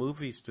there any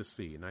movies to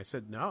see? And I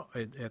said, no,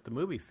 at the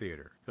movie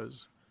theater,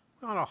 because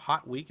on a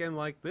hot weekend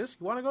like this,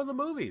 you want to go to the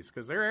movies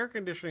because their air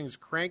conditioning is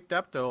cranked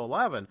up to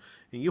 11,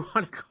 and you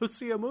want to go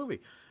see a movie.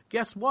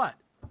 Guess what?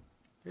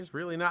 There's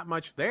really not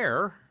much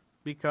there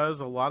because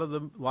a lot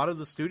of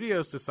the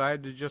studios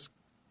decided to just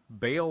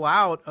bail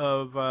out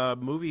of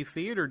movie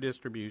theater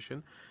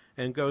distribution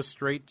and go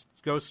straight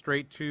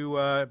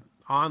to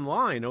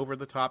online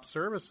over-the-top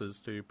services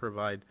to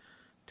provide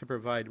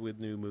with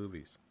new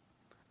movies.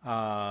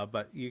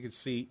 But you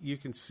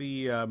can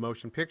see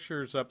motion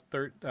pictures up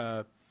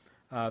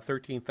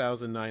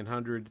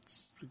 13,900,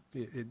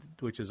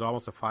 which is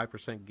almost a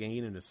 5%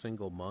 gain in a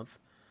single month.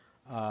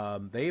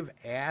 They've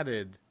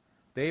added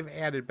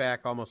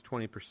back almost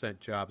 20%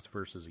 jobs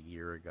versus a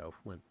year ago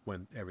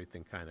when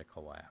everything kind of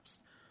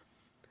collapsed.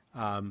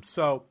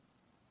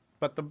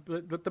 But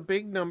the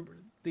big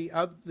number, the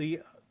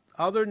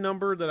other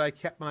number that I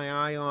kept my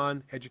eye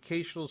on,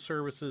 educational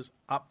services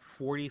up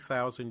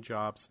 40,000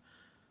 jobs.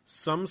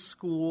 Some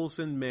schools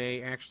in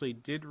May actually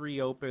did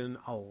reopen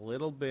a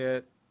little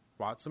bit,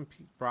 brought some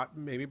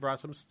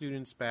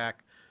students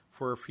back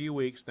for a few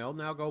weeks. They'll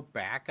now go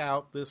back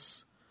out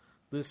this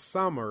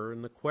summer,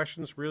 and the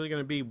question's really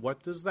going to be,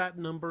 what does that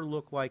number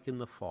look like in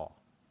the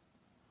fall?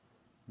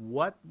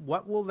 What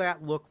will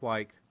that look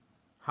like?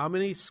 How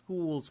many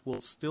schools will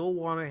still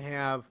want to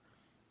have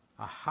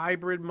a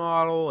hybrid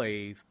model,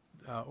 a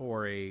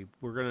hybrid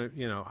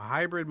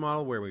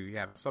model where we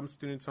have some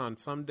students on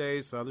some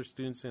days, other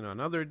students in on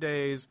other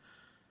days?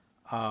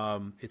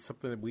 It's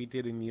something that we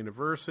did in the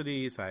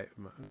universities,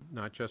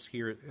 not just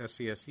here at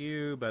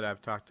SCSU, but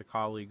I've talked to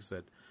colleagues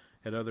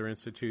at other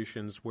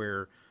institutions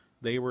where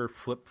they were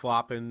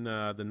flip-flopping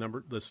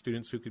the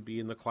students who could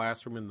be in the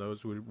classroom and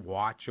those who would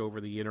watch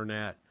over the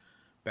internet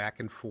back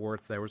and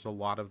forth. There was a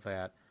lot of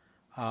that.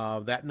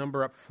 That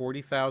number up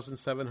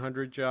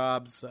 40,700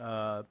 jobs.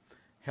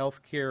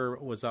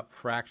 Healthcare was up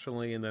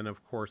fractionally, and then,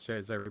 of course,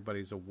 as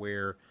everybody's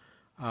aware,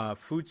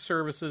 food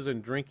services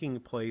and drinking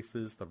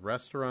places, the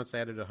restaurants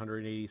added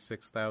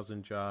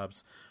 186,000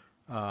 jobs.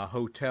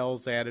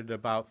 Hotels added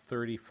about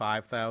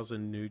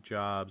 35,000 new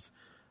jobs.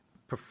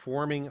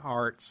 Performing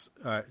arts,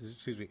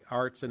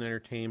 arts and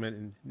entertainment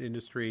and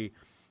industry,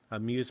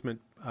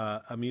 amusement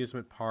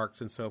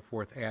parks and so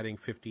forth, adding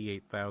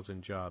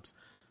 58,000 jobs.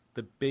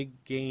 The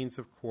big gains,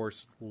 of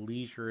course,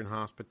 leisure and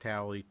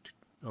hospitality.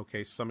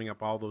 Okay, summing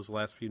up all those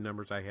last few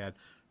numbers I had,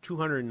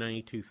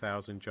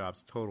 292,000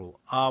 jobs total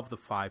of the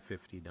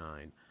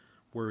 559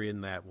 were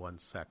in that one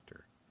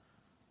sector.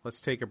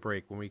 Let's take a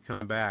break. When we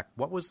come back,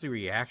 what was the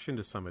reaction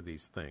to some of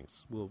these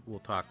things?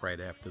 We'll talk right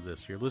after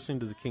this. You're listening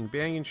to the King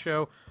Banaian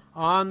Show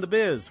on The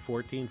Biz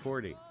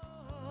 1440.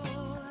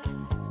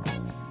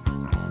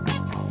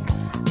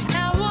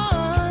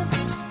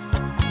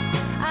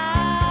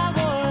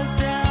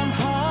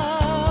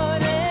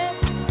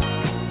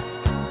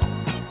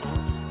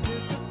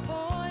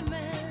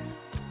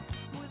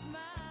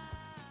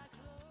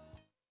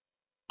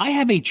 I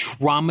have a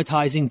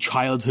traumatizing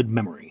childhood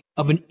memory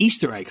of an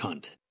Easter egg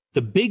hunt.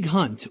 The big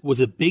hunt was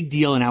a big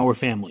deal in our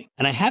family,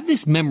 and I have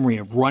this memory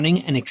of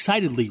running and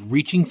excitedly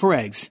reaching for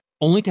eggs,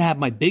 only to have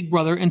my big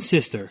brother and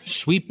sister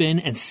sweep in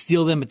and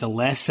steal them at the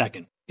last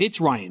second.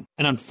 It's Ryan,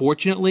 and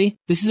unfortunately,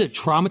 this is a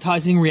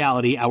traumatizing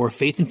reality our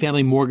Faith and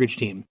Family Mortgage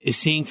team is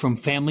seeing from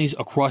families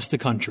across the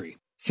country.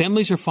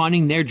 Families are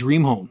finding their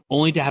dream home,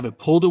 only to have it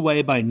pulled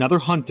away by another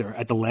hunter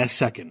at the last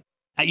second.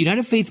 At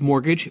United Faith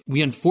Mortgage,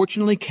 we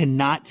unfortunately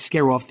cannot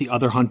scare off the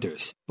other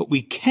hunters, but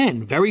we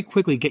can very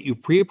quickly get you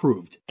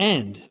pre-approved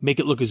and make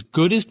it look as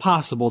good as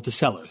possible to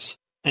sellers.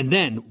 And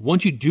then,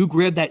 once you do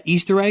grab that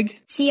Easter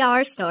egg, see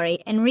our story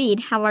and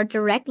read how our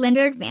direct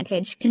lender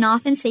advantage can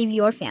often save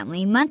your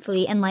family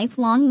monthly and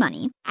lifelong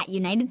money at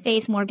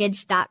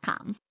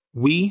UnitedFaithMortgage.com.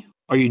 We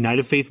are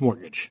United Faith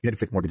Mortgage. United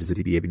Faith Mortgage is a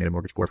DBA of United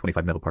Mortgage Corp.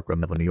 25 Melville Park Road,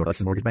 Melville, New York.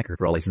 Licensed mortgage banker.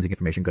 For all licensing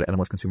information, go to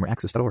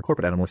NMLSConsumerAccess.org.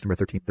 Corporate NMLS number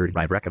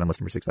 1335. REC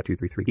NMLS number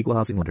 65233. Equal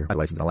housing lender. By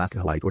license in Alaska,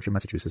 Hawaii, Georgia,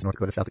 Massachusetts, North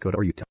Dakota, South Dakota,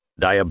 or Utah.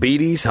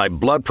 Diabetes, high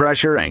blood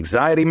pressure,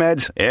 anxiety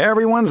meds,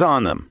 everyone's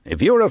on them.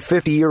 If you're a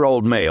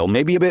 50-year-old male,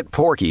 maybe a bit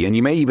porky, and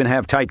you may even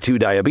have type 2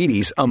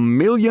 diabetes, $1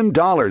 million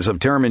of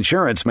term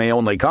insurance may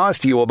only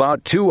cost you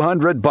about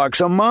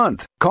 $200 a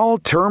month. Call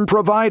Term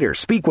Provider.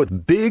 Speak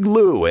with Big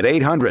Lou at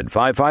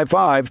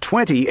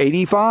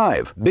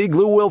 800-555-2085. Big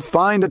Lou will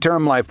find a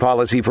term life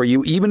policy for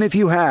you even if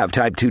you have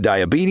type 2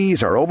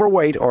 diabetes, are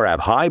overweight, or have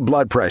high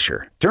blood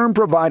pressure. Term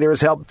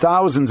Providers help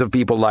thousands of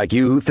people like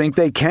you who think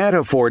they can't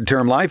afford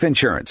term life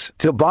insurance.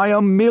 To buy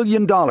 $1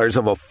 million of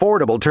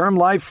affordable term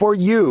life for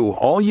you,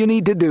 all you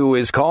need to do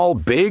is call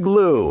Big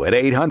Lou at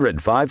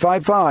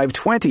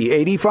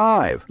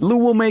 800-555-2085. Lou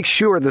will make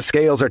sure the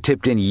scales are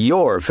tipped in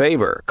your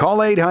favor. Call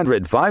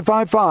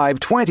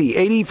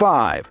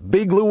 800-555-2085.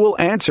 Big Lou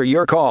will answer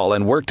your call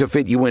and work to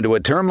fit you into a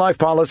term life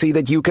policy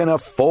that you can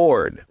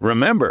afford.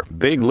 Remember,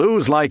 Big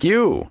Lou's like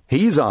you.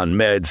 He's on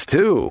meds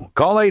too.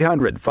 Call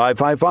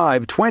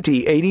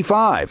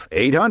 800-555-2085.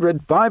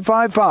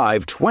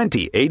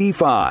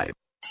 800-555-2085.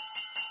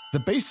 The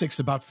Basics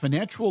About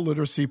Financial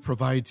Literacy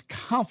provides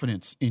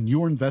confidence in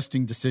your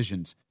investing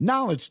decisions.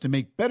 Knowledge to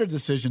make better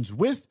decisions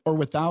with or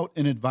without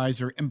an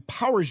advisor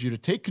empowers you to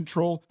take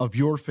control of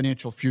your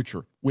financial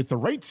future. With the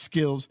right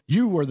skills,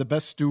 you are the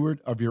best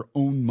steward of your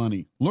own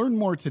money. Learn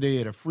more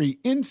today at a free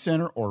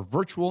in-center or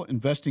virtual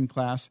investing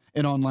class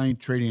at Online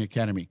Trading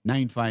Academy.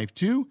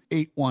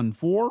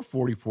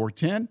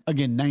 952-814-4410.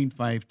 Again,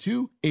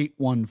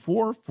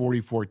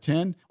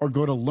 952-814-4410. Or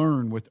go to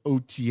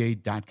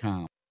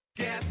learnwithota.com.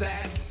 Get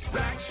that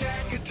Rack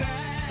Shack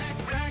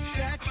attack, Rack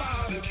Shack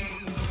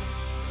barbecue.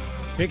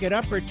 Pick it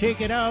up or take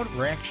it out,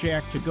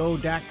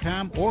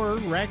 RackShackToGo.com or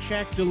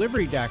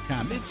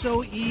RackShackDelivery.com. It's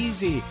so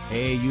easy.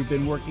 Hey, you've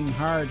been working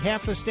hard.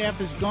 Half the staff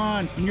is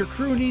gone, and your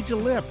crew needs a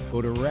lift.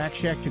 Go to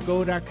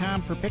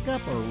RackShackToGo.com for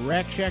pickup or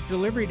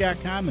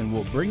RackShackDelivery.com, and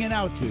we'll bring it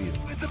out to you.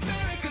 It's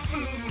America's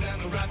food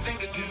and the right thing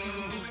to do.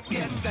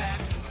 Get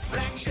that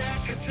Rack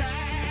Shack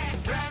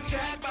attack, Rack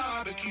Shack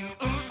barbecue.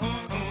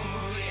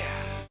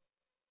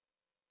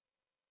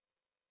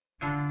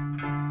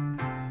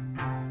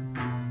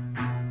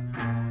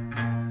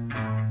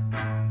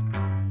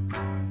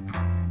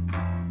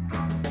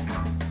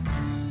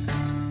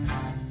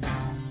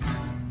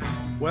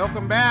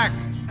 Welcome back.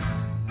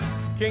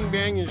 King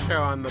Banyan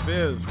Show on the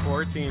Biz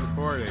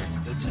 1440.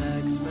 The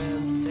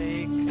taxman's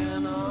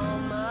taken all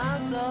my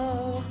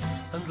dough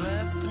and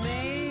left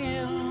me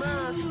in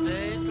my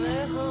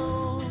stately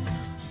home,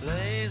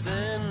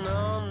 blazing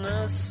on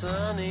a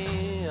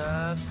sunny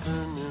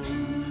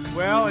afternoon.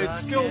 Well,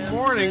 it's still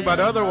morning, but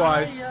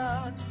otherwise,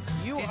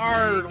 you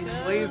are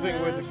blazing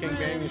with the King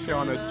Banyan Show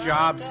on a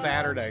job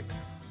Saturday.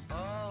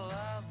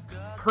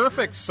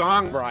 Perfect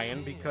song,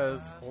 Brian, because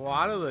a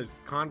lot of the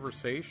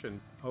conversation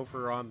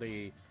over on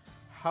the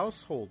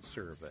household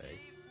survey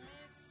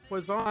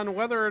was on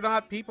whether or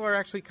not people are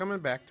actually coming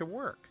back to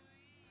work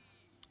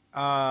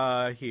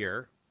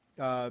here.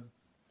 On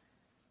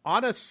a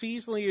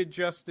seasonally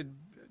adjusted,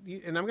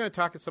 and I'm going to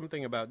talk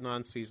something about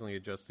non-seasonally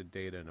adjusted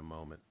data in a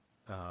moment,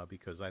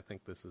 because I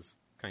think this is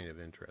kind of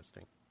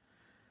interesting.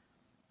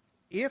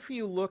 If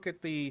you look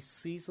at the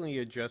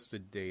seasonally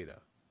adjusted data,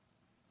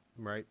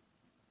 right,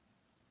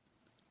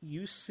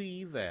 you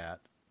see that,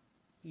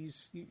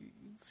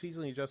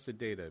 seasonally adjusted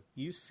data,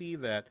 you see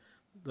that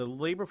the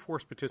labor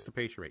force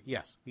participation rate,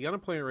 yes, the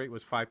unemployment rate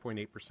was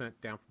 5.8%,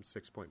 down from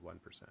 6.1%.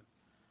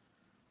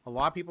 A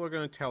lot of people are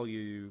going to tell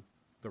you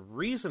the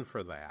reason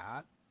for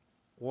that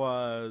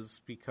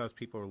was because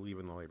people are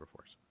leaving the labor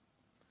force.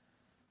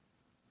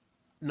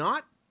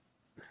 Not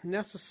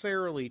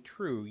necessarily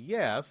true.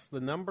 Yes,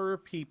 the number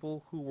of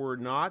people who were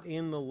not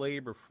in the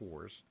labor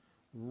force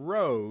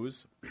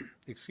rose,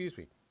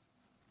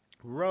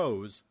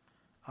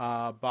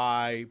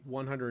 by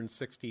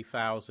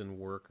 160,000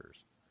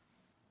 workers.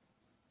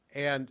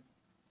 And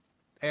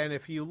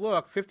if you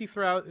look,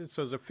 50,000,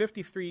 so there's a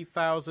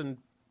 53,000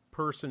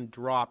 person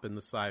drop in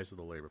the size of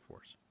the labor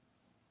force.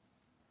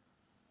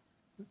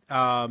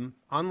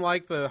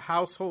 Unlike the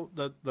household,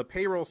 the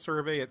payroll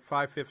survey at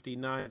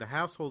 559, the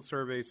household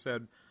survey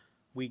said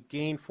we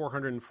gained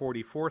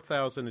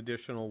 444,000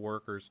 additional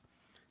workers.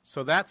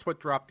 So that's what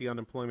dropped the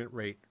unemployment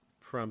rate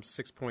from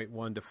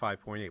 6.1 to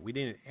 5.8. We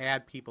didn't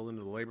add people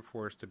into the labor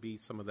force to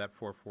beat some of that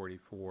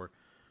 444.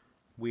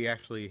 We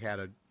actually had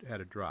a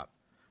drop.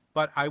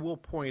 But I will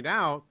point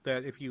out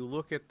that if you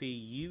look at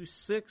the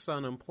U6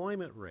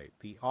 unemployment rate,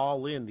 the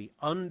all-in, the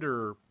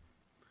underemployment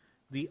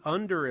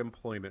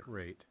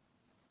rate,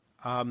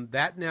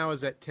 that now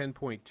is at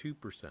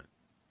 10.2%.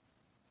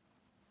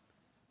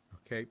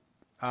 Okay.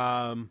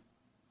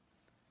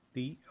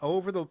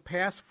 Over the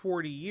past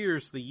 40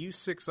 years, the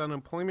U6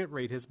 unemployment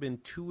rate has been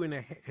the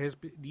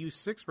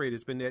U6 rate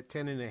has been at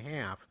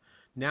 10.5.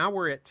 Now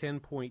we're at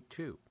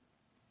 10.2.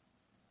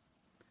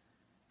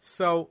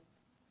 So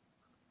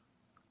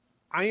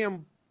I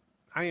am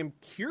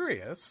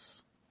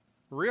curious,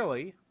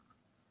 really,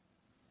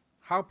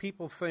 how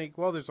people think,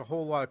 well, there's a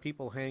whole lot of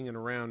people hanging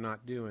around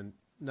not doing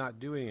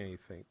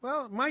anything.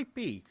 Well, it might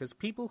be because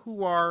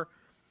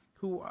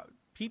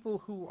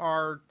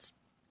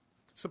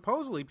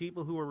supposedly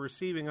people who are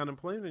receiving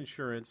unemployment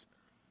insurance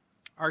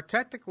are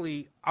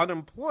technically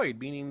unemployed,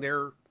 meaning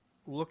they're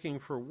looking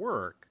for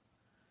work.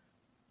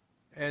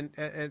 And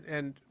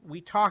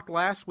we talked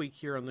last week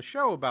here on the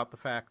show about the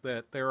fact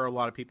that there are a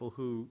lot of people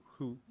who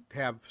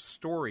have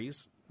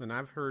stories, and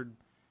I've heard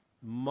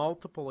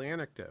multiple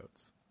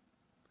anecdotes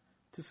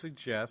to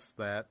suggest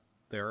that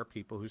there are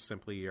people who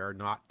simply are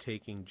not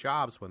taking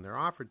jobs when they're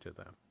offered to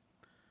them.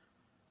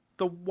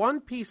 The one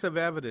piece of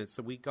evidence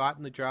that we got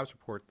in the jobs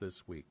report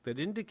this week that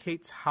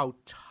indicates how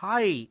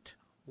tight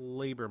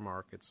labor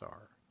markets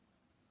are,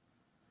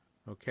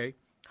 okay,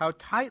 how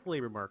tight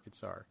labor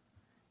markets are,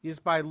 is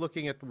by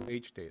looking at the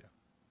wage data.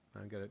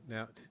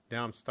 Now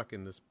I'm stuck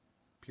in this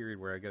period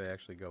where I got to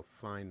actually go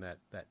find that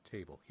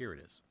table. Here it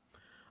is.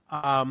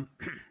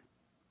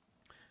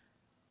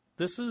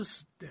 This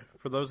is,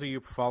 for those of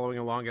you following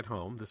along at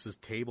home, this is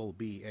table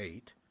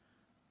B8.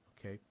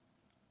 Okay.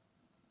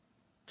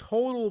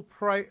 Total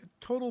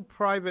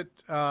private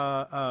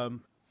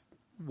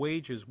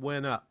wages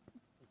went up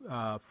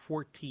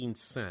 14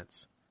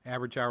 cents.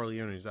 Average hourly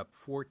earnings up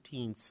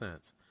 14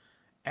 cents.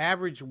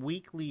 Average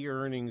weekly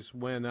earnings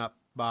went up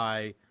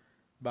by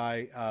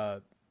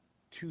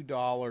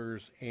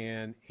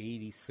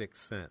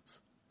 $2.86.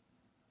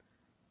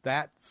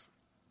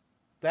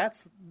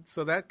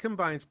 So that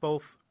combines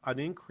both an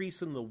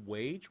increase in the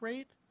wage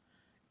rate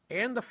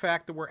and the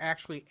fact that we're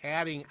actually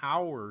adding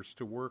hours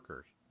to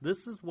workers.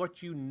 This is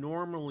what you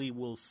normally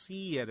will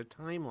see at a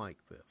time like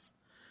this,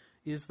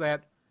 is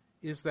that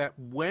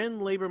when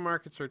labor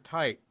markets are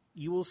tight,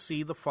 you will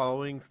see the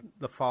following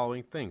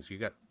things.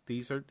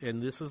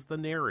 This is the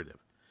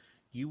narrative.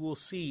 You will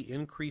see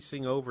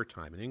increasing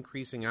overtime and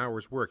increasing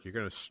hours worked. You're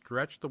going to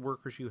stretch the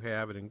workers you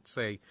have and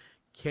say,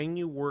 can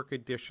you work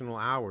additional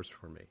hours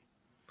for me?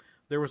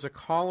 There was a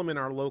column in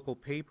our local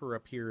paper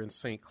up here in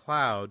St.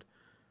 Cloud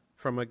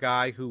from a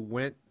guy who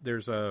went,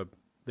 there's a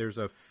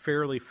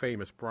fairly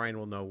famous, Brian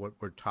will know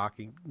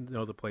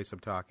know the place I'm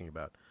talking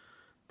about.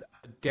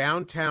 A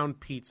downtown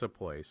pizza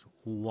place,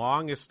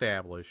 long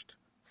established,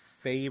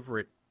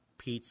 favorite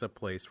pizza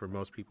place for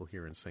most people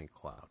here in St.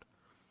 Cloud.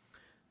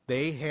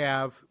 They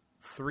have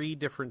 3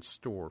 different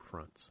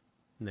storefronts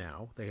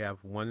now. They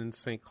have one in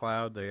St.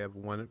 Cloud. They have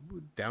one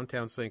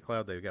downtown St.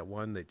 Cloud. They've got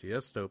one that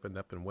just opened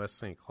up in West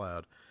St.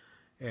 Cloud,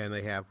 and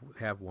they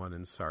have one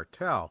in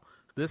Sartell.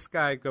 This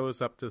guy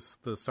goes up to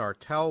the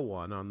Sartell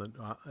one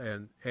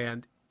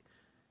and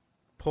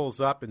pulls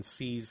up and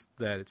sees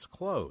that it's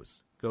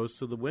closed. Goes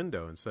to the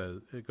window and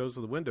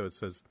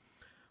says,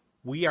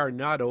 "We are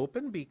not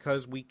open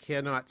because we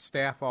cannot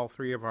staff all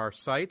 3 of our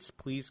sites.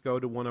 Please go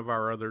to one of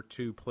our other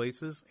 2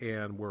 places,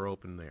 and we're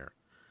open there."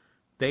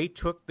 They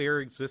took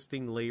their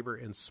existing labor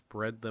and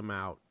spread them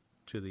out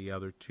to the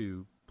other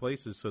 2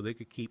 places so they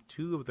could keep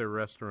 2 of their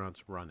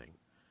restaurants running.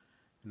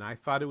 And I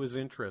thought it was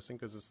interesting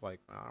because it's like,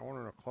 I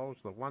wanted to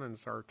close the one in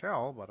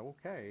Sartell, but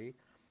okay.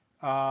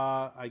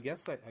 I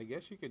guess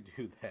you could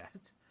do that.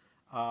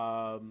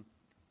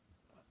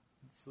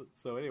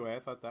 So anyway, I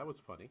thought that was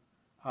funny.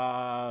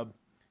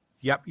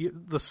 Yep,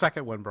 the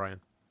second one, Brian.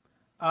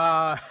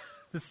 The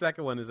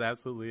second one is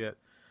absolutely it.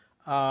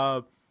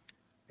 And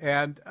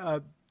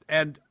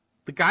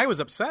the guy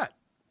was upset.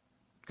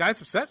 The guy's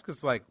upset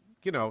because, like,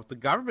 the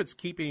government's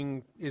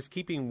keeping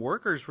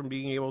workers from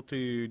being able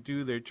to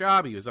do their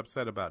job. He was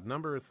upset about a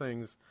number of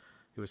things.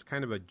 It was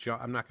kind of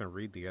I'm not going to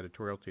read the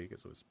editorial to you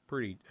because it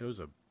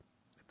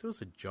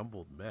was a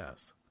jumbled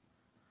mess.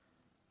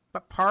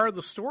 But part of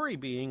the story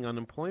being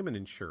unemployment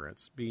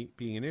insurance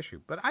being an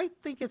issue. But I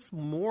think it's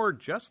more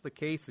just the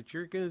case that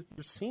you're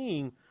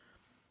seeing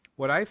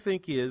what I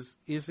think is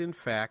in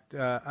fact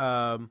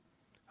a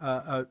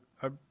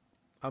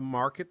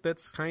market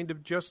that's kind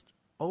of just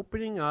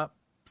opening up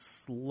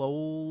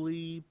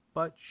slowly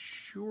but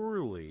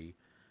surely.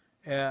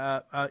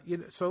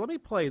 So let me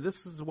play.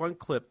 This is one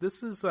clip.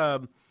 This is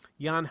Jan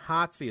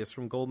Hatzius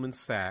from Goldman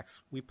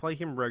Sachs. We play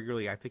him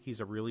regularly. I think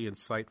he's a really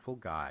insightful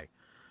guy.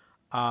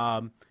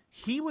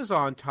 He was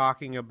on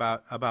talking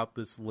about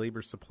this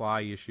labor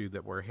supply issue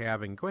that we're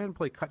having. Go ahead and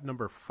play cut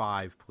number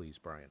 5, please,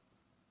 Brian.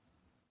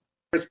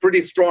 There's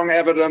pretty strong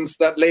evidence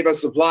that labor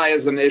supply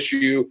is an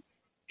issue,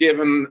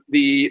 given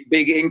the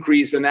big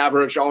increase in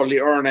average hourly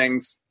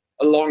earnings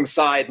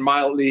alongside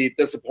mildly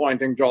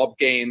disappointing job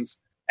gains.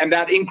 And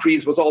that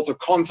increase was also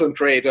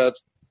concentrated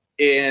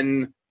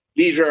in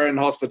leisure and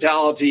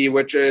hospitality,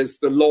 which is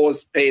the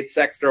lowest paid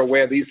sector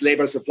where these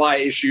labor supply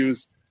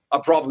issues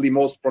are probably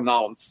most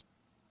pronounced.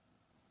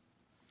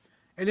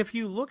 And if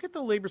you look at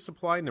the labor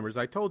supply numbers,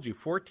 I told you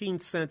 14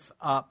 cents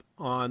up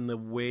on the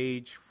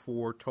wage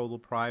for total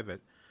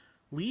private.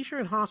 Leisure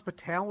and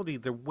hospitality,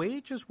 the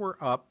wages were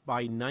up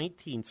by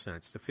 19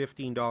 cents to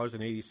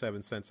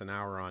 $15.87 an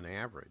hour on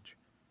average.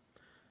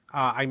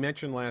 I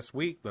mentioned last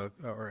week, I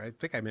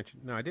didn't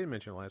mention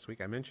it last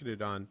week. I mentioned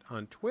it on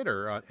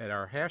Twitter at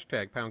our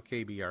hashtag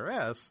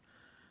 #PoundKBRS,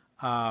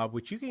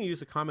 which you can use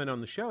to comment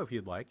on the show if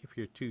you'd like. If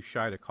you're too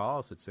shy to call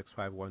us at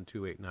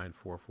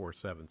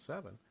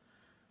 651-289-4477.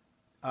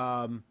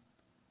 One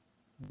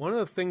of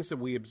the things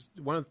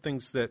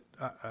that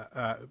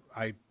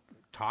I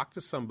talked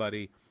to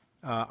somebody,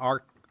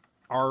 our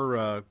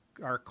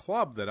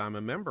club that I'm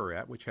a member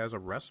at, which has a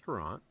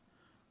restaurant,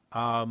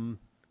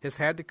 has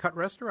had to cut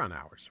restaurant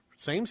hours.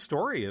 Same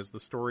story as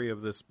the story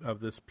of this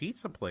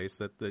pizza place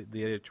that the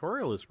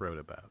editorialist wrote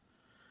about.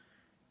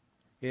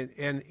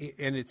 And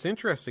it's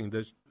interesting.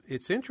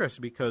 It's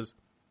interesting because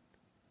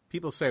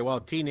people say,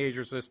 well,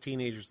 teenagers this,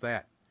 teenagers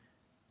that.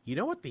 You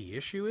know what the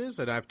issue is?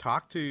 And I've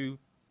talked to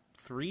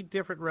 3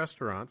 different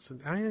restaurants,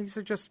 and these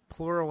are just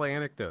plural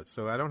anecdotes,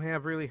 so I don't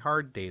have really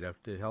hard data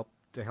to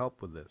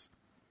help with this.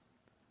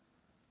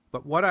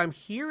 But what I'm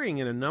hearing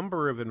in a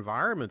number of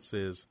environments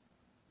is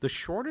the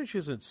shortage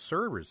isn't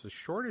servers, the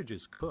shortage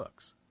is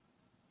cooks.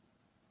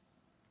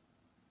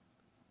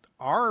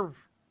 Our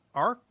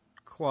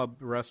club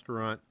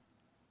restaurant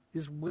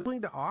is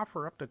willing to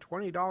offer up to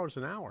 $20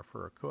 an hour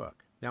for a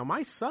cook. Now,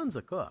 my son's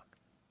a cook,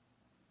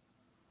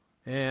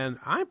 and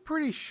I'm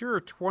pretty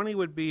sure 20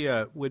 would be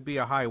a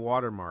high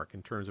watermark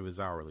in terms of his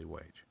hourly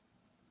wage.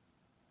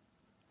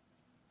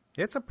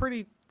 It's a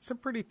pretty some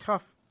pretty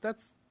tough.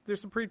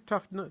 There's some pretty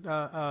tough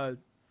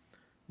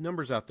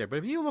numbers out there. But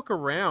if you look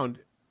around,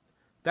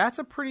 that's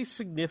a pretty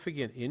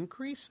significant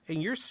increase,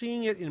 and you're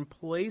seeing it in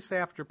place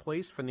after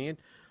place,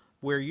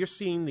 where you're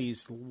seeing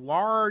these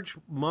large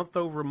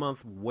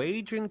month-over-month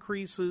wage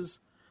increases.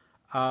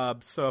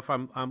 So if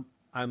I'm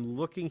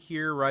looking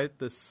here right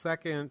this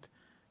second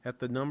at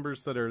the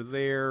numbers that are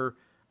there,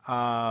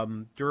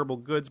 durable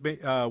goods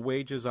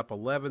wages up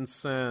 11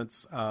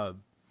 cents.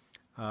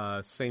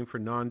 Same for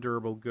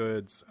non-durable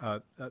goods.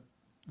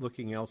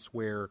 Looking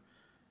elsewhere,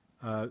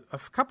 a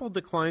couple of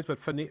declines, but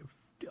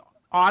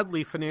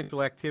oddly,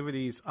 financial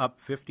activities up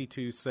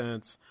 52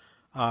 cents.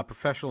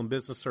 Professional and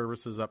business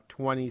services up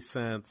 20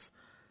 cents.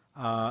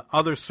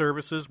 Other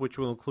services, which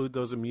will include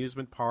those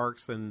amusement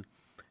parks and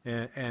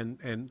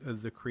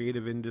the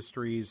creative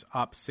industries,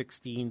 up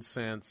 16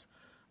 cents.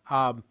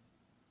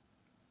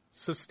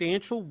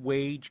 Substantial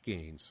wage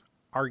gains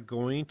are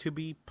going to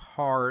be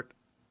part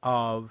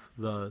of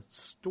the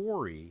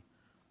story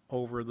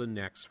over the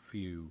next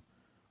few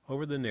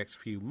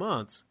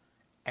months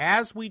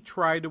as we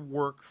try to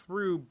work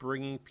through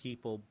bringing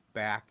people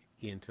back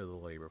into the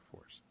labor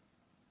force,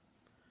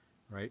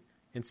 right?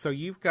 And so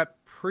you've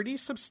got pretty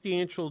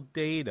substantial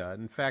data.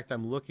 In fact,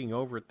 I'm looking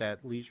over at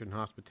that leisure and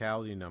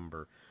hospitality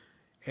number,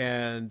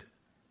 and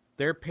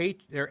their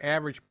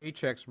average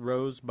paychecks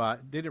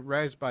didn't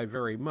rise by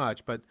very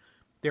much, but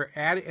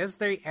as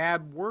they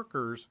add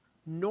workers,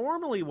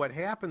 normally what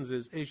happens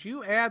is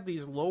you add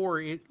these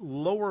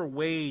lower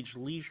wage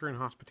leisure and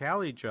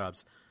hospitality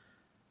jobs,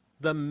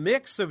 the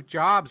mix of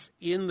jobs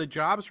in the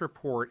jobs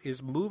report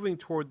is moving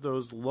toward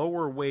those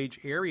lower wage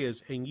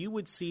areas, and you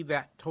would see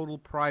that total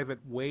private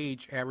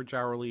wage average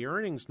hourly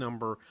earnings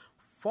number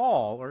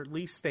fall or at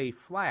least stay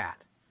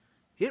flat.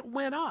 It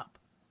went up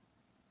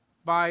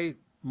by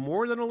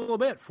more than a little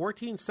bit.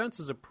 14 cents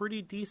is a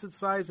pretty decent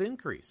size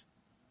increase.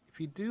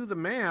 If you do the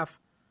math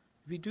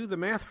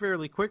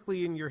fairly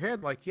quickly in your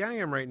head, like I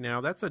am right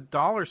now, that's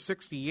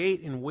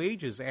 $1.68 in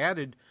wages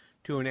added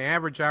to an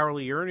average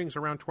hourly earnings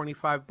around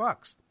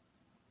 $25.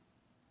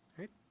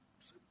 Right?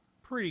 It's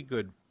pretty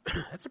good.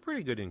 That's a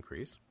pretty good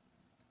increase,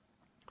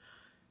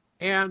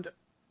 and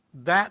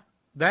that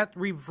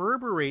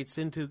reverberates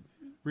into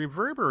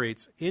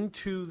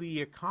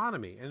the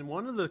economy. And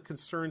one of the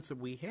concerns that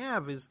we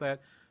have is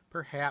that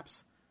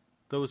perhaps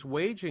those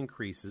wage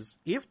increases,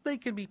 if they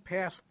can be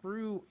passed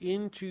through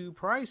into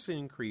price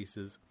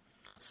increases,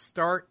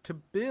 start to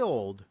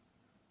build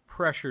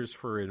pressures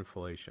for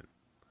inflation.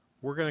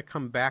 We're going to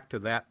come back to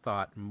that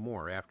thought and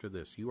more after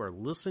this. You are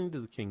listening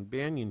to the King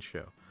Banaian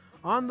Show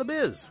on The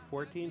Biz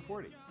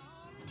 1440.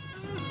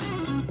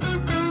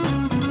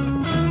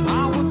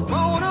 I was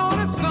born on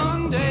a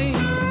Sunday,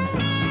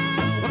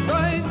 but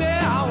Thursday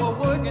I was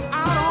working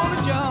out on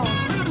the job.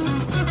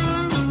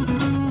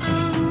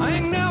 I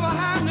ain't never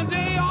had a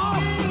day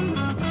off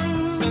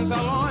since I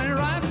learned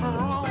right from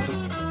wrong.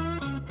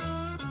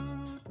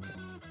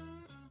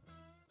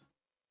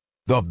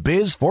 The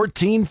Biz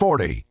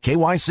 1440,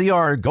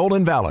 KYCR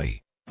Golden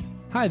Valley.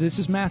 Hi, this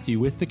is Matthew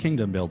with the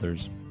Kingdom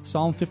Builders.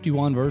 Psalm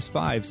 51 verse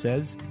 5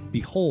 says,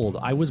 "Behold,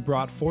 I was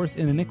brought forth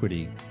in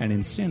iniquity, and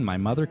in sin my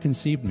mother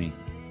conceived me."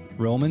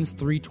 Romans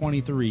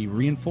 3:23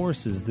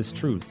 reinforces this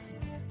truth.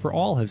 For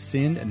all have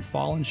sinned and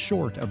fallen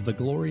short of the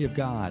glory of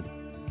God.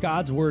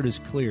 God's word is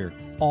clear.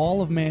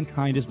 All of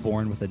mankind is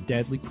born with a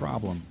deadly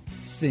problem,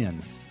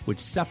 sin, which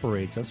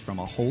separates us from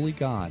a holy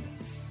God.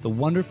 The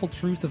wonderful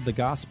truth of the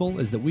gospel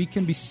is that we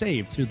can be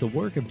saved through the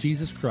work of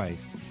Jesus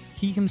Christ.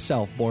 He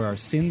himself bore our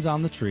sins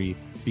on the tree,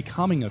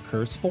 becoming a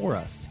curse for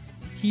us.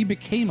 He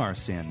became our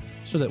sin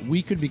so that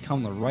we could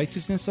become the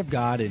righteousness of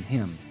God in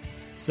him.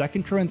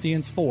 2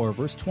 Corinthians 4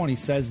 verse 20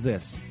 says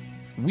this,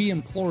 "We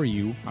implore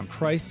you on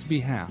Christ's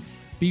behalf,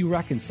 be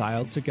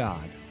reconciled to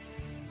God."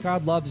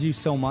 God loves you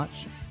so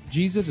much.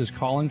 Jesus is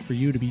calling for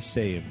you to be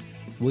saved.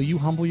 Will you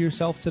humble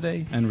yourself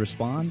today and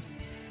respond?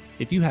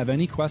 If you have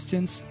any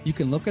questions, you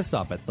can look us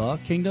up at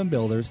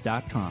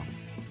thekingdombuilders.com.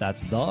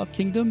 That's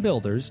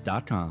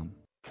thekingdombuilders.com.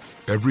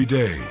 Every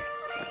day,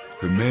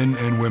 the men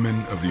and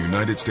women of the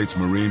United States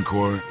Marine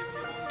Corps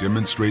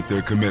demonstrate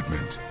their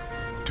commitment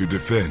to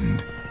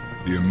defend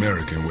the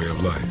American way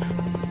of life.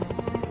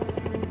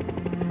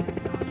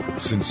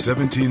 Since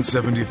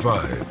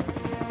 1775,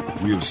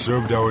 we have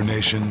served our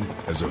nation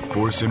as a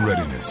force in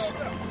readiness.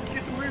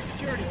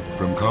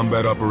 From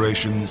combat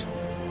operations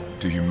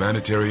to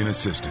humanitarian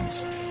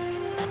assistance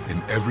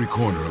in every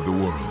corner of the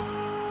world.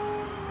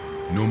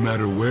 No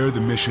matter where the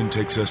mission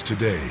takes us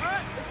today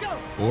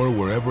or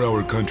wherever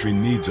our country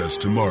needs us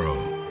tomorrow,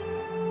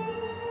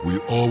 we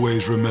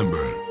always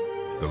remember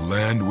the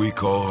land we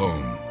call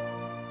home.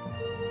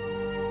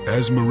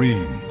 As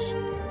Marines,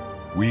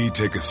 we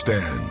take a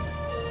stand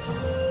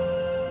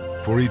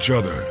for each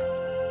other,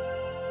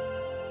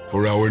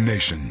 for our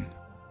nation,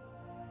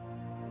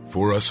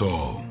 for us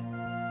all.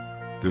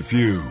 The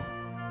few,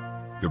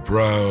 the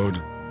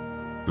proud,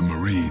 the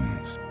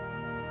Marines.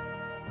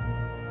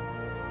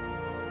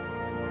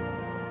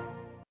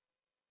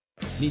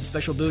 Need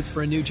special boots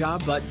for a new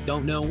job but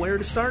don't know where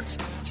to start?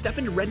 Step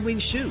into Red Wing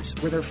Shoes,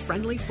 where their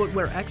friendly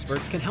footwear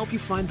experts can help you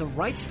find the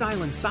right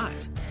style and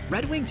size.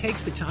 Red Wing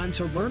takes the time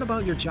to learn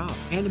about your job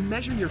and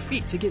measure your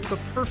feet to get the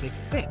perfect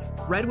fit.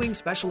 Red Wing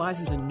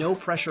specializes in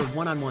no-pressure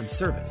one-on-one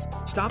service.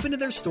 Stop into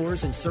their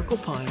stores in Circle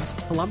Pines,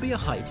 Columbia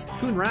Heights,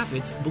 Coon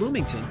Rapids,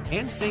 Bloomington,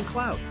 and St.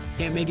 Cloud.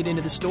 Can't make it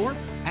into the store?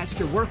 Ask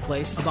your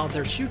workplace about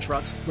their shoe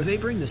trucks where they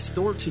bring the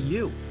store to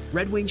you.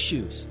 Red Wing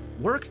Shoes.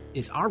 Work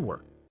is our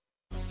work.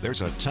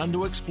 There's a ton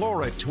to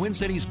explore at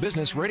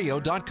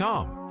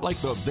TwinCitiesBusinessRadio.com, like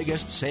the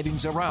biggest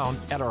savings around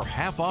at our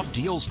half-off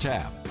deals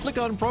tab. Click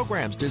on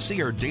programs to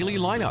see our daily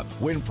lineup,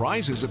 win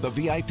prizes at the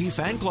VIP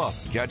fan club,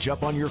 catch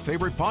up on your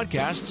favorite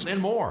podcasts, and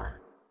more.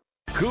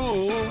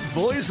 Cool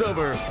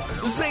voiceover,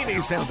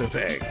 zany sound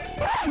effect.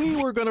 We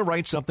were going to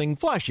write something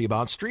flashy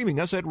about streaming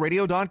us at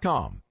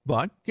radio.com,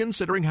 but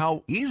considering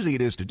how easy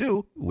it is to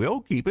do,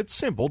 we'll keep it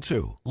simple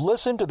too.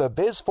 Listen to the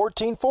Biz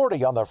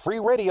 1440 on the free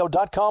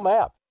radio.com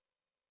app.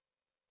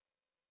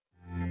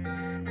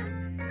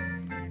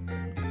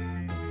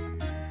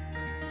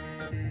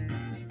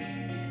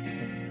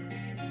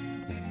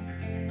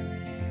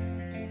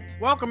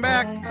 Welcome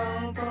back.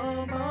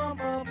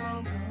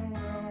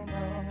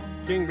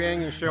 King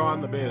Banyan Show on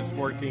the Biz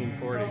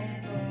 1440.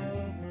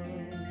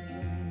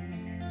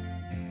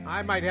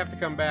 I might have to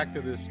come back to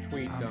this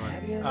tweet,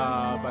 Don,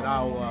 but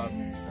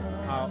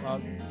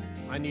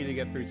I need to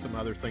get through some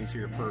other things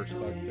here first.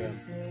 But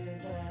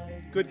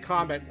good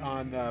comment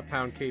on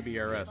pound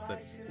KBRS,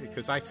 that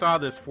because I saw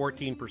this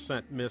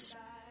 14%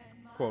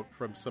 misquote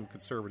from some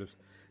conservative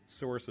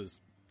sources,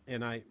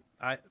 and I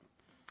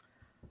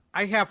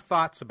have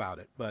thoughts about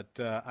it, but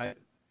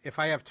if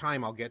I have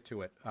time, I'll get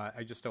to it.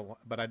 I just don't.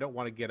 But I don't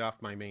want to get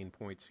off my main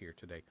points here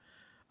today,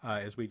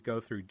 as we go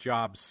through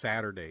Jobs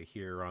Saturday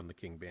here on the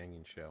King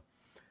Banyan Show.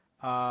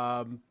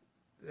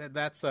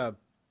 That's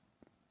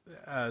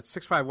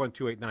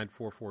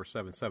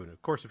 651-289-4477.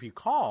 Of course, if you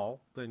call,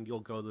 then you'll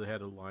go to the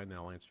head of the line, and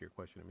I'll answer your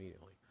question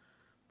immediately.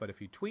 But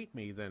if you tweet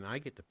me, then I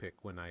get to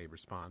pick when I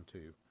respond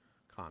to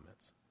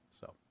comments.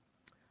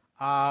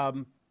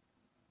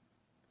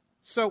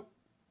 So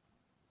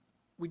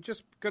we're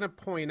just going to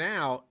point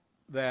out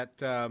that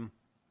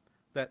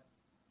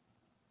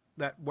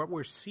that what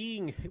we're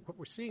seeing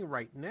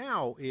right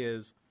now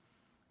is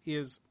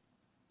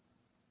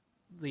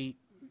the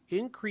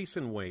increase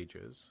in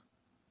wages,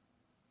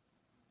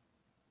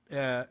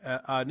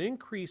 an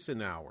increase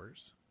in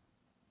hours,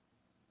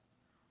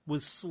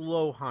 with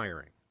slow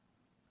hiring.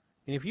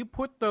 And if you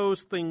put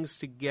those things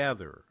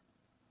together,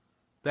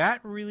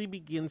 that really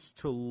begins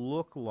to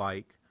look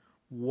like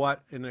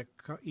what an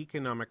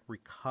economic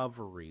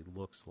recovery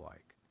looks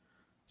like.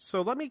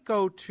 So let me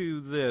go to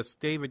this.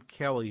 David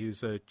Kelly,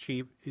 who's a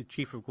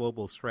chief of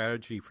global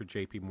strategy for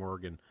J.P.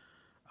 Morgan,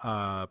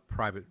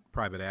 private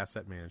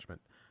asset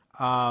management,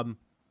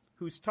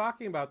 who's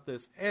talking about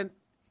this. And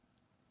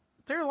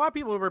there are a lot of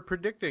people who are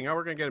predicting,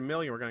 we're going to get $1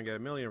 million, we're going to get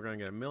 $1 million, we're going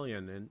to get $1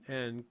 million.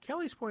 And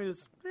Kelly's point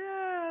is,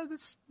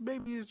 this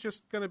maybe is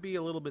just going to be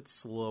a little bit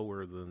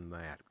slower than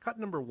that. Cut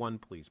number 1,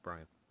 please,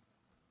 Brian.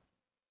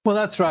 Well,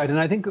 that's right. And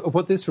I think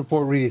what this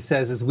report really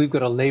says is we've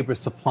got a labor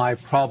supply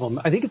problem.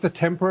 I think it's a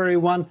temporary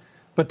one.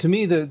 But to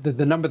me,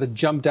 the number that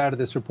jumped out of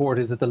this report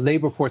is that the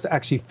labor force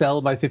actually fell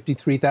by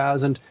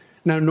 53,000.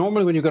 Now,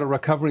 normally when you've got a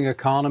recovering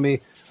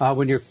economy,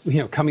 when you're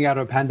coming out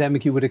of a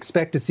pandemic, you would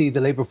expect to see the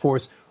labor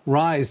force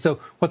rise. So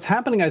what's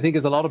happening, I think,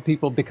 is a lot of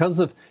people, because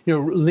of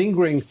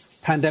lingering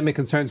pandemic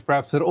concerns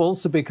perhaps, but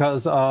also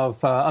because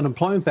of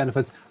unemployment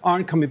benefits,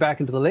 aren't coming back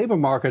into the labor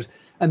market.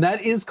 And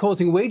that is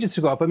causing wages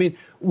to go up. I mean,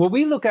 what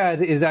we look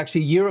at is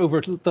actually year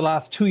over the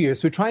last 2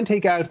 years. So we try and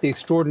take out the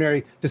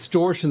extraordinary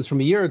distortions from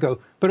a year ago.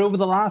 But over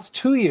the last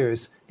 2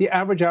 years, the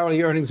average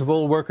hourly earnings of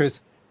all workers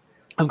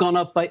have gone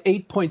up by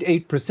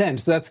 8.8%.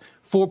 So that's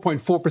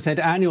 4.4%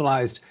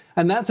 annualized.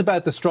 And that's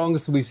about the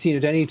strongest we've seen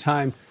at any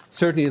time,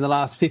 certainly in the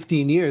last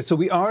 15 years. So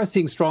we are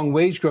seeing strong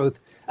wage growth.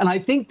 And I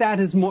think that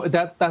is more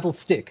that'll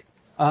stick.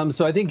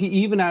 So I think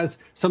even as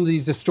some of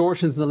these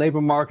distortions in the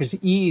labour market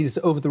ease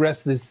over the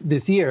rest of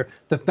this year,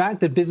 the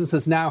fact that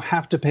businesses now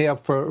have to pay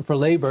up for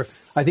labour,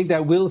 I think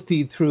that will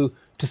feed through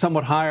to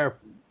somewhat higher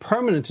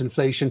permanent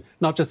inflation,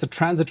 not just the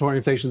transitory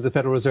inflation that the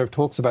Federal Reserve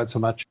talks about so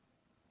much.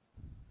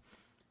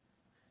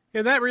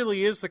 Yeah, that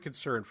really is the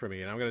concern for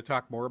me, and I'm going to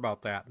talk more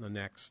about that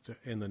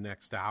in the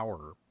next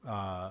hour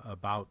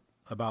about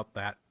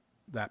that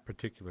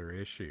particular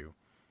issue.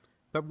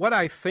 But what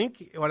I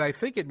think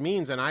it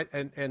means,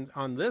 and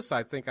on this,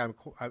 I think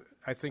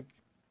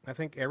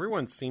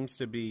everyone seems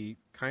to be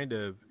kind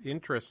of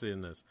interested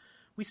in this.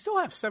 We still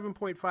have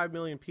 7.5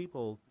 million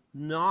people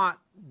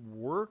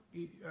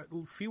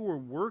fewer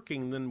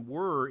working than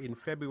were in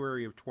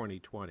February of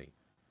 2020,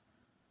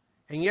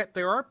 and yet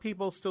there are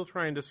people still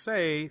trying to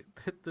say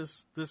that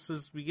this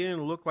is beginning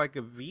to look like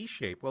a V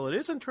shape. Well, it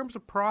is in terms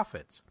of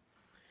profits.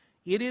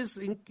 It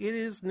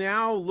is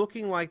now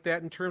looking like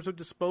that in terms of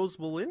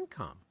disposable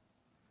income.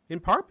 In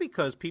part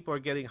because people are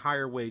getting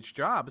higher wage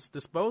jobs,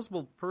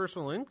 disposable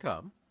personal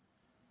income,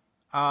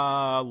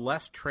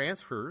 less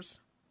transfers,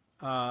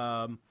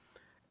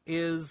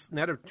 is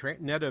net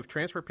of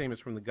transfer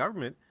payments from the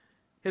government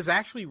has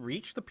actually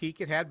reached the peak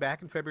it had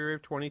back in February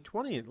of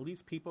 2020. It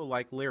leads people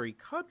like Larry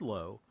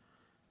Kudlow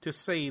to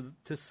say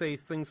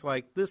things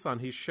like this on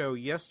his show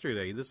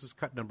yesterday. This is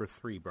cut number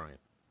 3, Brian.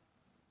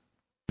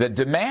 The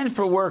demand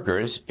for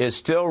workers is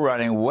still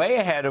running way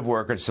ahead of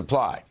worker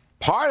supply.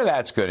 Part of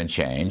that's going to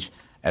change,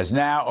 as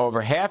now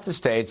over half the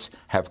states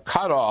have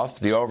cut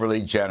off the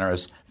overly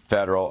generous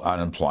federal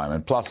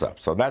unemployment plus-up.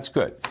 So that's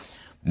good.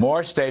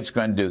 More states are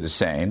going to do the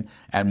same,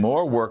 and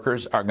more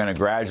workers are going to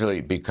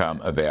gradually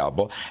become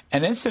available.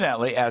 And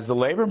incidentally, as the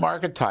labor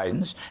market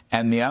tightens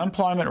and the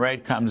unemployment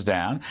rate comes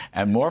down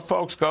and more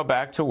folks go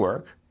back to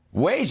work,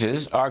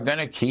 wages are going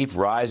to keep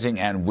rising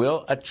and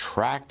will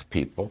attract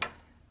people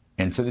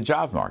into the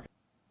job market.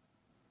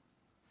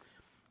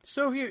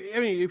 So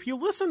if you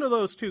listen to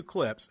those two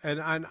clips,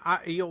 and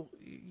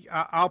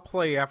I'll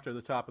play after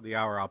the top of the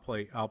hour. I'll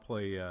play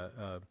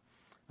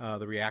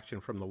the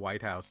reaction from the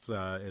White House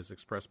as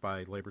expressed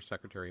by Labor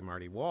Secretary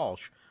Marty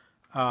Walsh.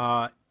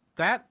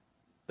 That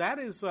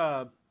is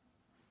a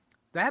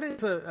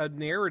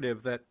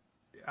narrative that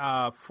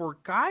for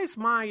guys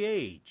my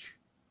age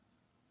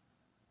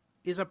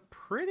is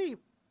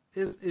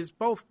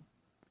both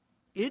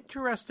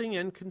interesting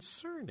and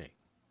concerning.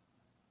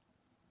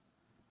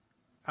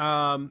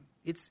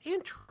 It's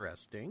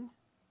interesting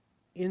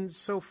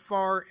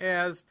insofar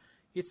as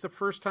it's the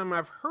first time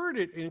I've heard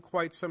it in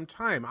quite some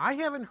time. I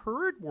haven't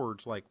heard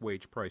words like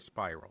wage price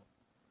spiral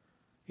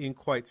in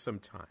quite some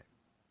time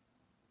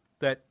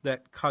that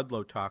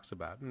Kudlow talks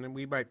about. And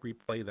we might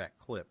replay that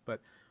clip.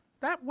 But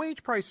that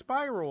wage price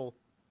spiral,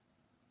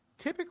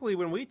 typically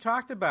when we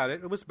talked about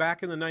it, it was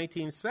back in the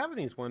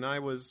 1970s when I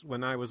was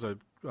a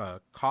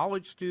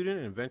college student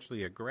and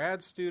eventually a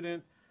grad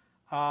student.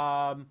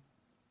 That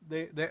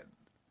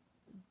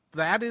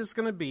is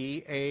going to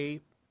be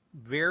a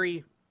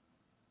very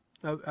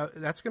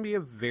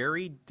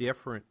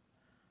different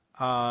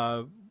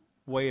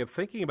way of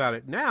thinking about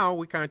it. Now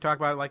we kind of talk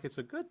about it like it's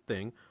a good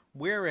thing,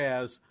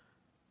 whereas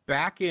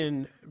back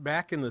in the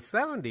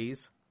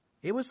 70s,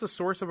 it was the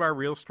source of our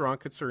real strong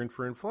concern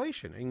for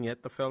inflation, and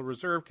yet the Federal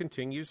Reserve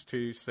continues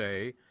to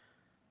say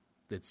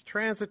it's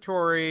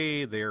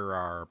transitory. There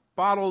are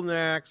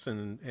bottlenecks,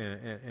 and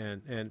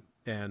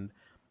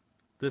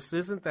this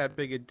isn't that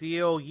big a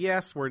deal.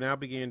 Yes, we're now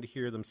beginning to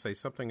hear them say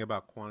something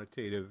about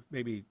quantitative,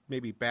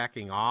 maybe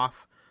backing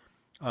off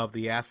of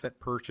the asset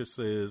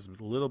purchases,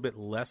 a little bit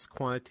less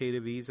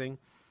quantitative easing,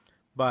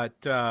 but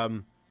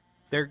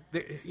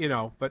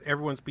but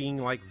everyone's being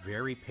like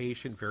very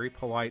patient, very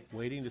polite,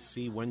 waiting to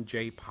see when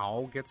Jay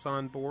Powell gets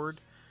on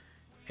board,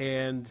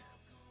 and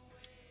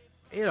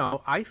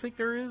I think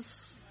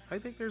there's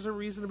a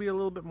reason to be a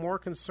little bit more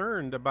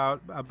concerned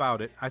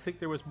about it. I think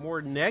there was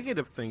more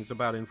negative things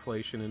about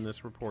inflation in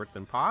this report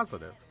than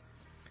positive,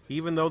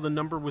 even though the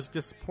number was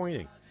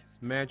disappointing.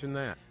 Imagine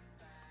that.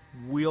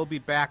 We'll be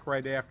back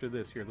right after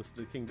this. Here, listen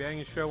to the King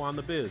Banaian Show on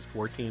the Biz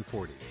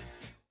 1440.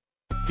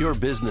 Your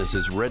business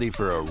is ready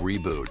for a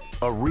reboot,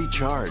 a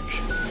recharge.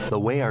 The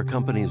way our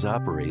companies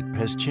operate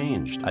has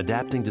changed.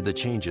 Adapting to the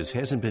changes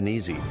hasn't been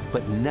easy,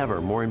 but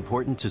never more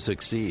important to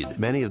succeed.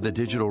 Many of the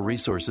digital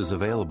resources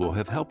available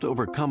have helped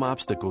overcome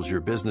obstacles your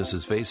business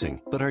is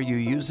facing. But are you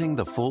using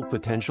the full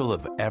potential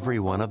of every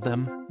one of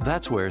them?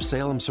 That's where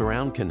Salem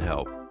Surround can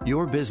help.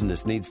 Your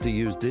business needs to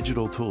use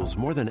digital tools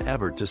more than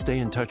ever to stay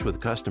in touch with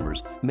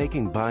customers,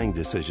 making buying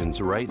decisions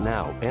right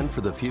now and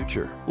for the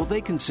future. Will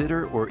they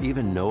consider or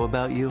even know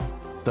about you?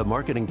 The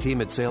marketing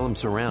team at Salem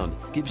Surround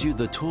gives you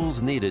the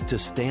tools needed to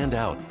stand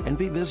out and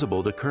be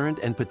visible to current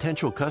and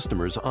potential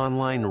customers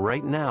online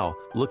right now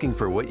looking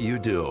for what you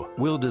do.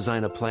 We'll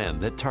design a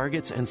plan that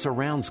targets and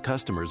surrounds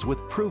customers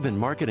with proven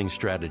marketing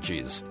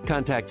strategies.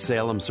 Contact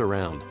Salem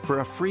Surround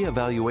for a free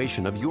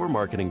evaluation of your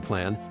marketing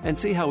plan and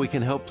see how we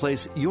can help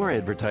place your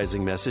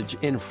advertising message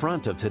in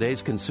front of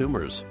today's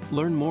consumers.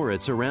 Learn more at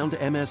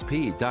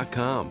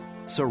surroundmsp.com.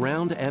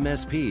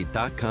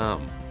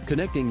 Surroundmsp.com.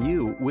 Connecting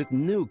you with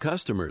new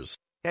customers.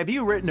 Have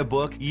you written a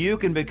book? You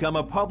can become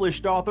a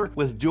published author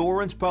with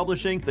Dorrance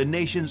Publishing, the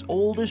nation's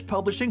oldest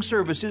publishing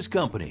services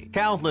company.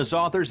 Countless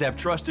authors have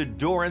trusted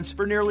Dorrance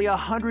for nearly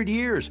 100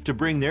 years to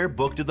bring their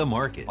book to the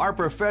market. Our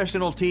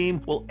professional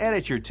team will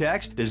edit your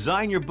text,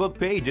 design your book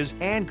pages,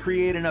 and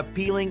create an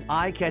appealing,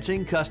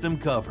 eye-catching custom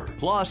cover.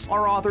 Plus,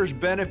 our authors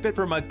benefit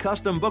from a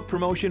custom book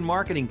promotion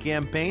marketing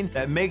campaign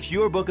that makes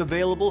your book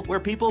available where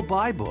people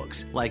buy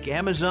books, like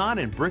Amazon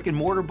and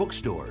brick-and-mortar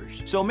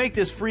bookstores. So make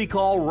this free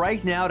call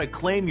right now to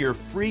claim your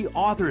free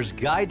Author's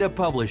Guide to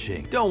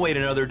Publishing. Don't wait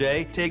another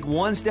day. Take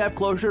one step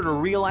closer to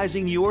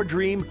realizing your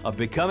dream of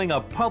becoming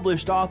a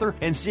published author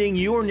and seeing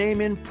your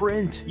name in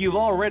print. You've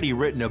already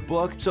written a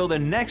book, so the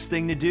next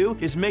thing to do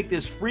is make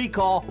this free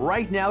call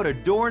right now to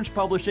Dorrance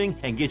Publishing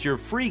and get your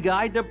free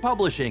guide to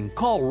publishing.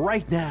 Call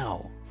right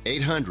now.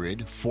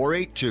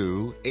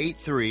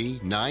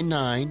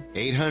 800-482-8399.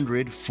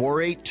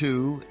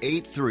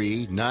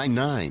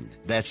 800-482-8399.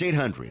 That's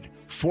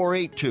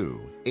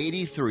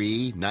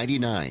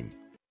 800-482-8399.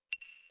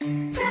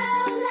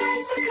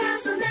 Pro-life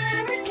across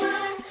America,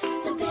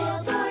 the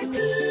Billboard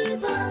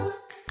people.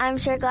 I'm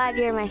sure glad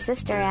you're my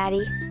sister,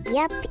 Addie.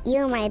 Yep,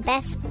 you're my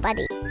best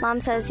buddy. Mom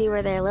says you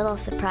were their little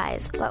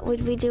surprise. What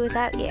would we do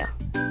without you?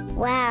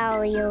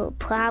 Well, you'll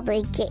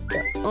probably get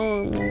your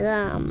own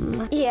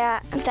gum. Yeah,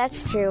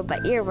 that's true,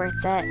 but you're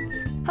worth it.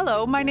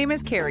 Hello, my name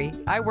is Carrie.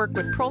 I work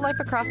with Pro-Life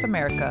Across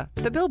America,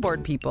 the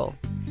Billboard people.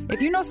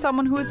 If you know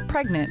someone who is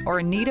pregnant or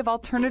in need of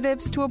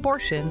alternatives to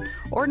abortion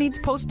or needs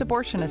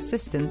post-abortion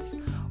assistance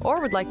or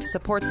would like to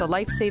support the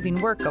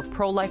life-saving work of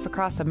Pro-Life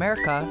Across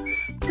America,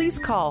 please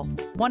call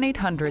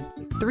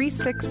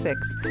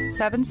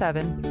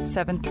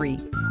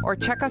 1-800-366-7773 or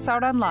check us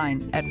out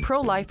online at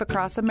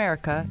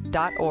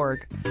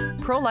prolifeacrossamerica.org.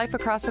 Pro-Life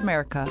Across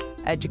America,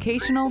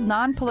 educational,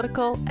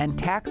 non-political, and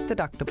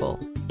tax-deductible.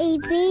 A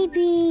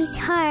baby's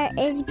heart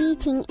is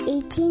beating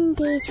 18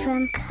 days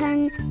from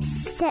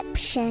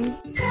conception.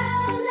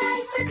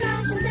 Pro-Life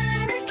Across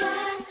America,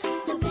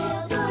 the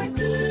Billboard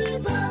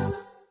people.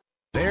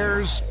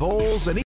 There's Bowles and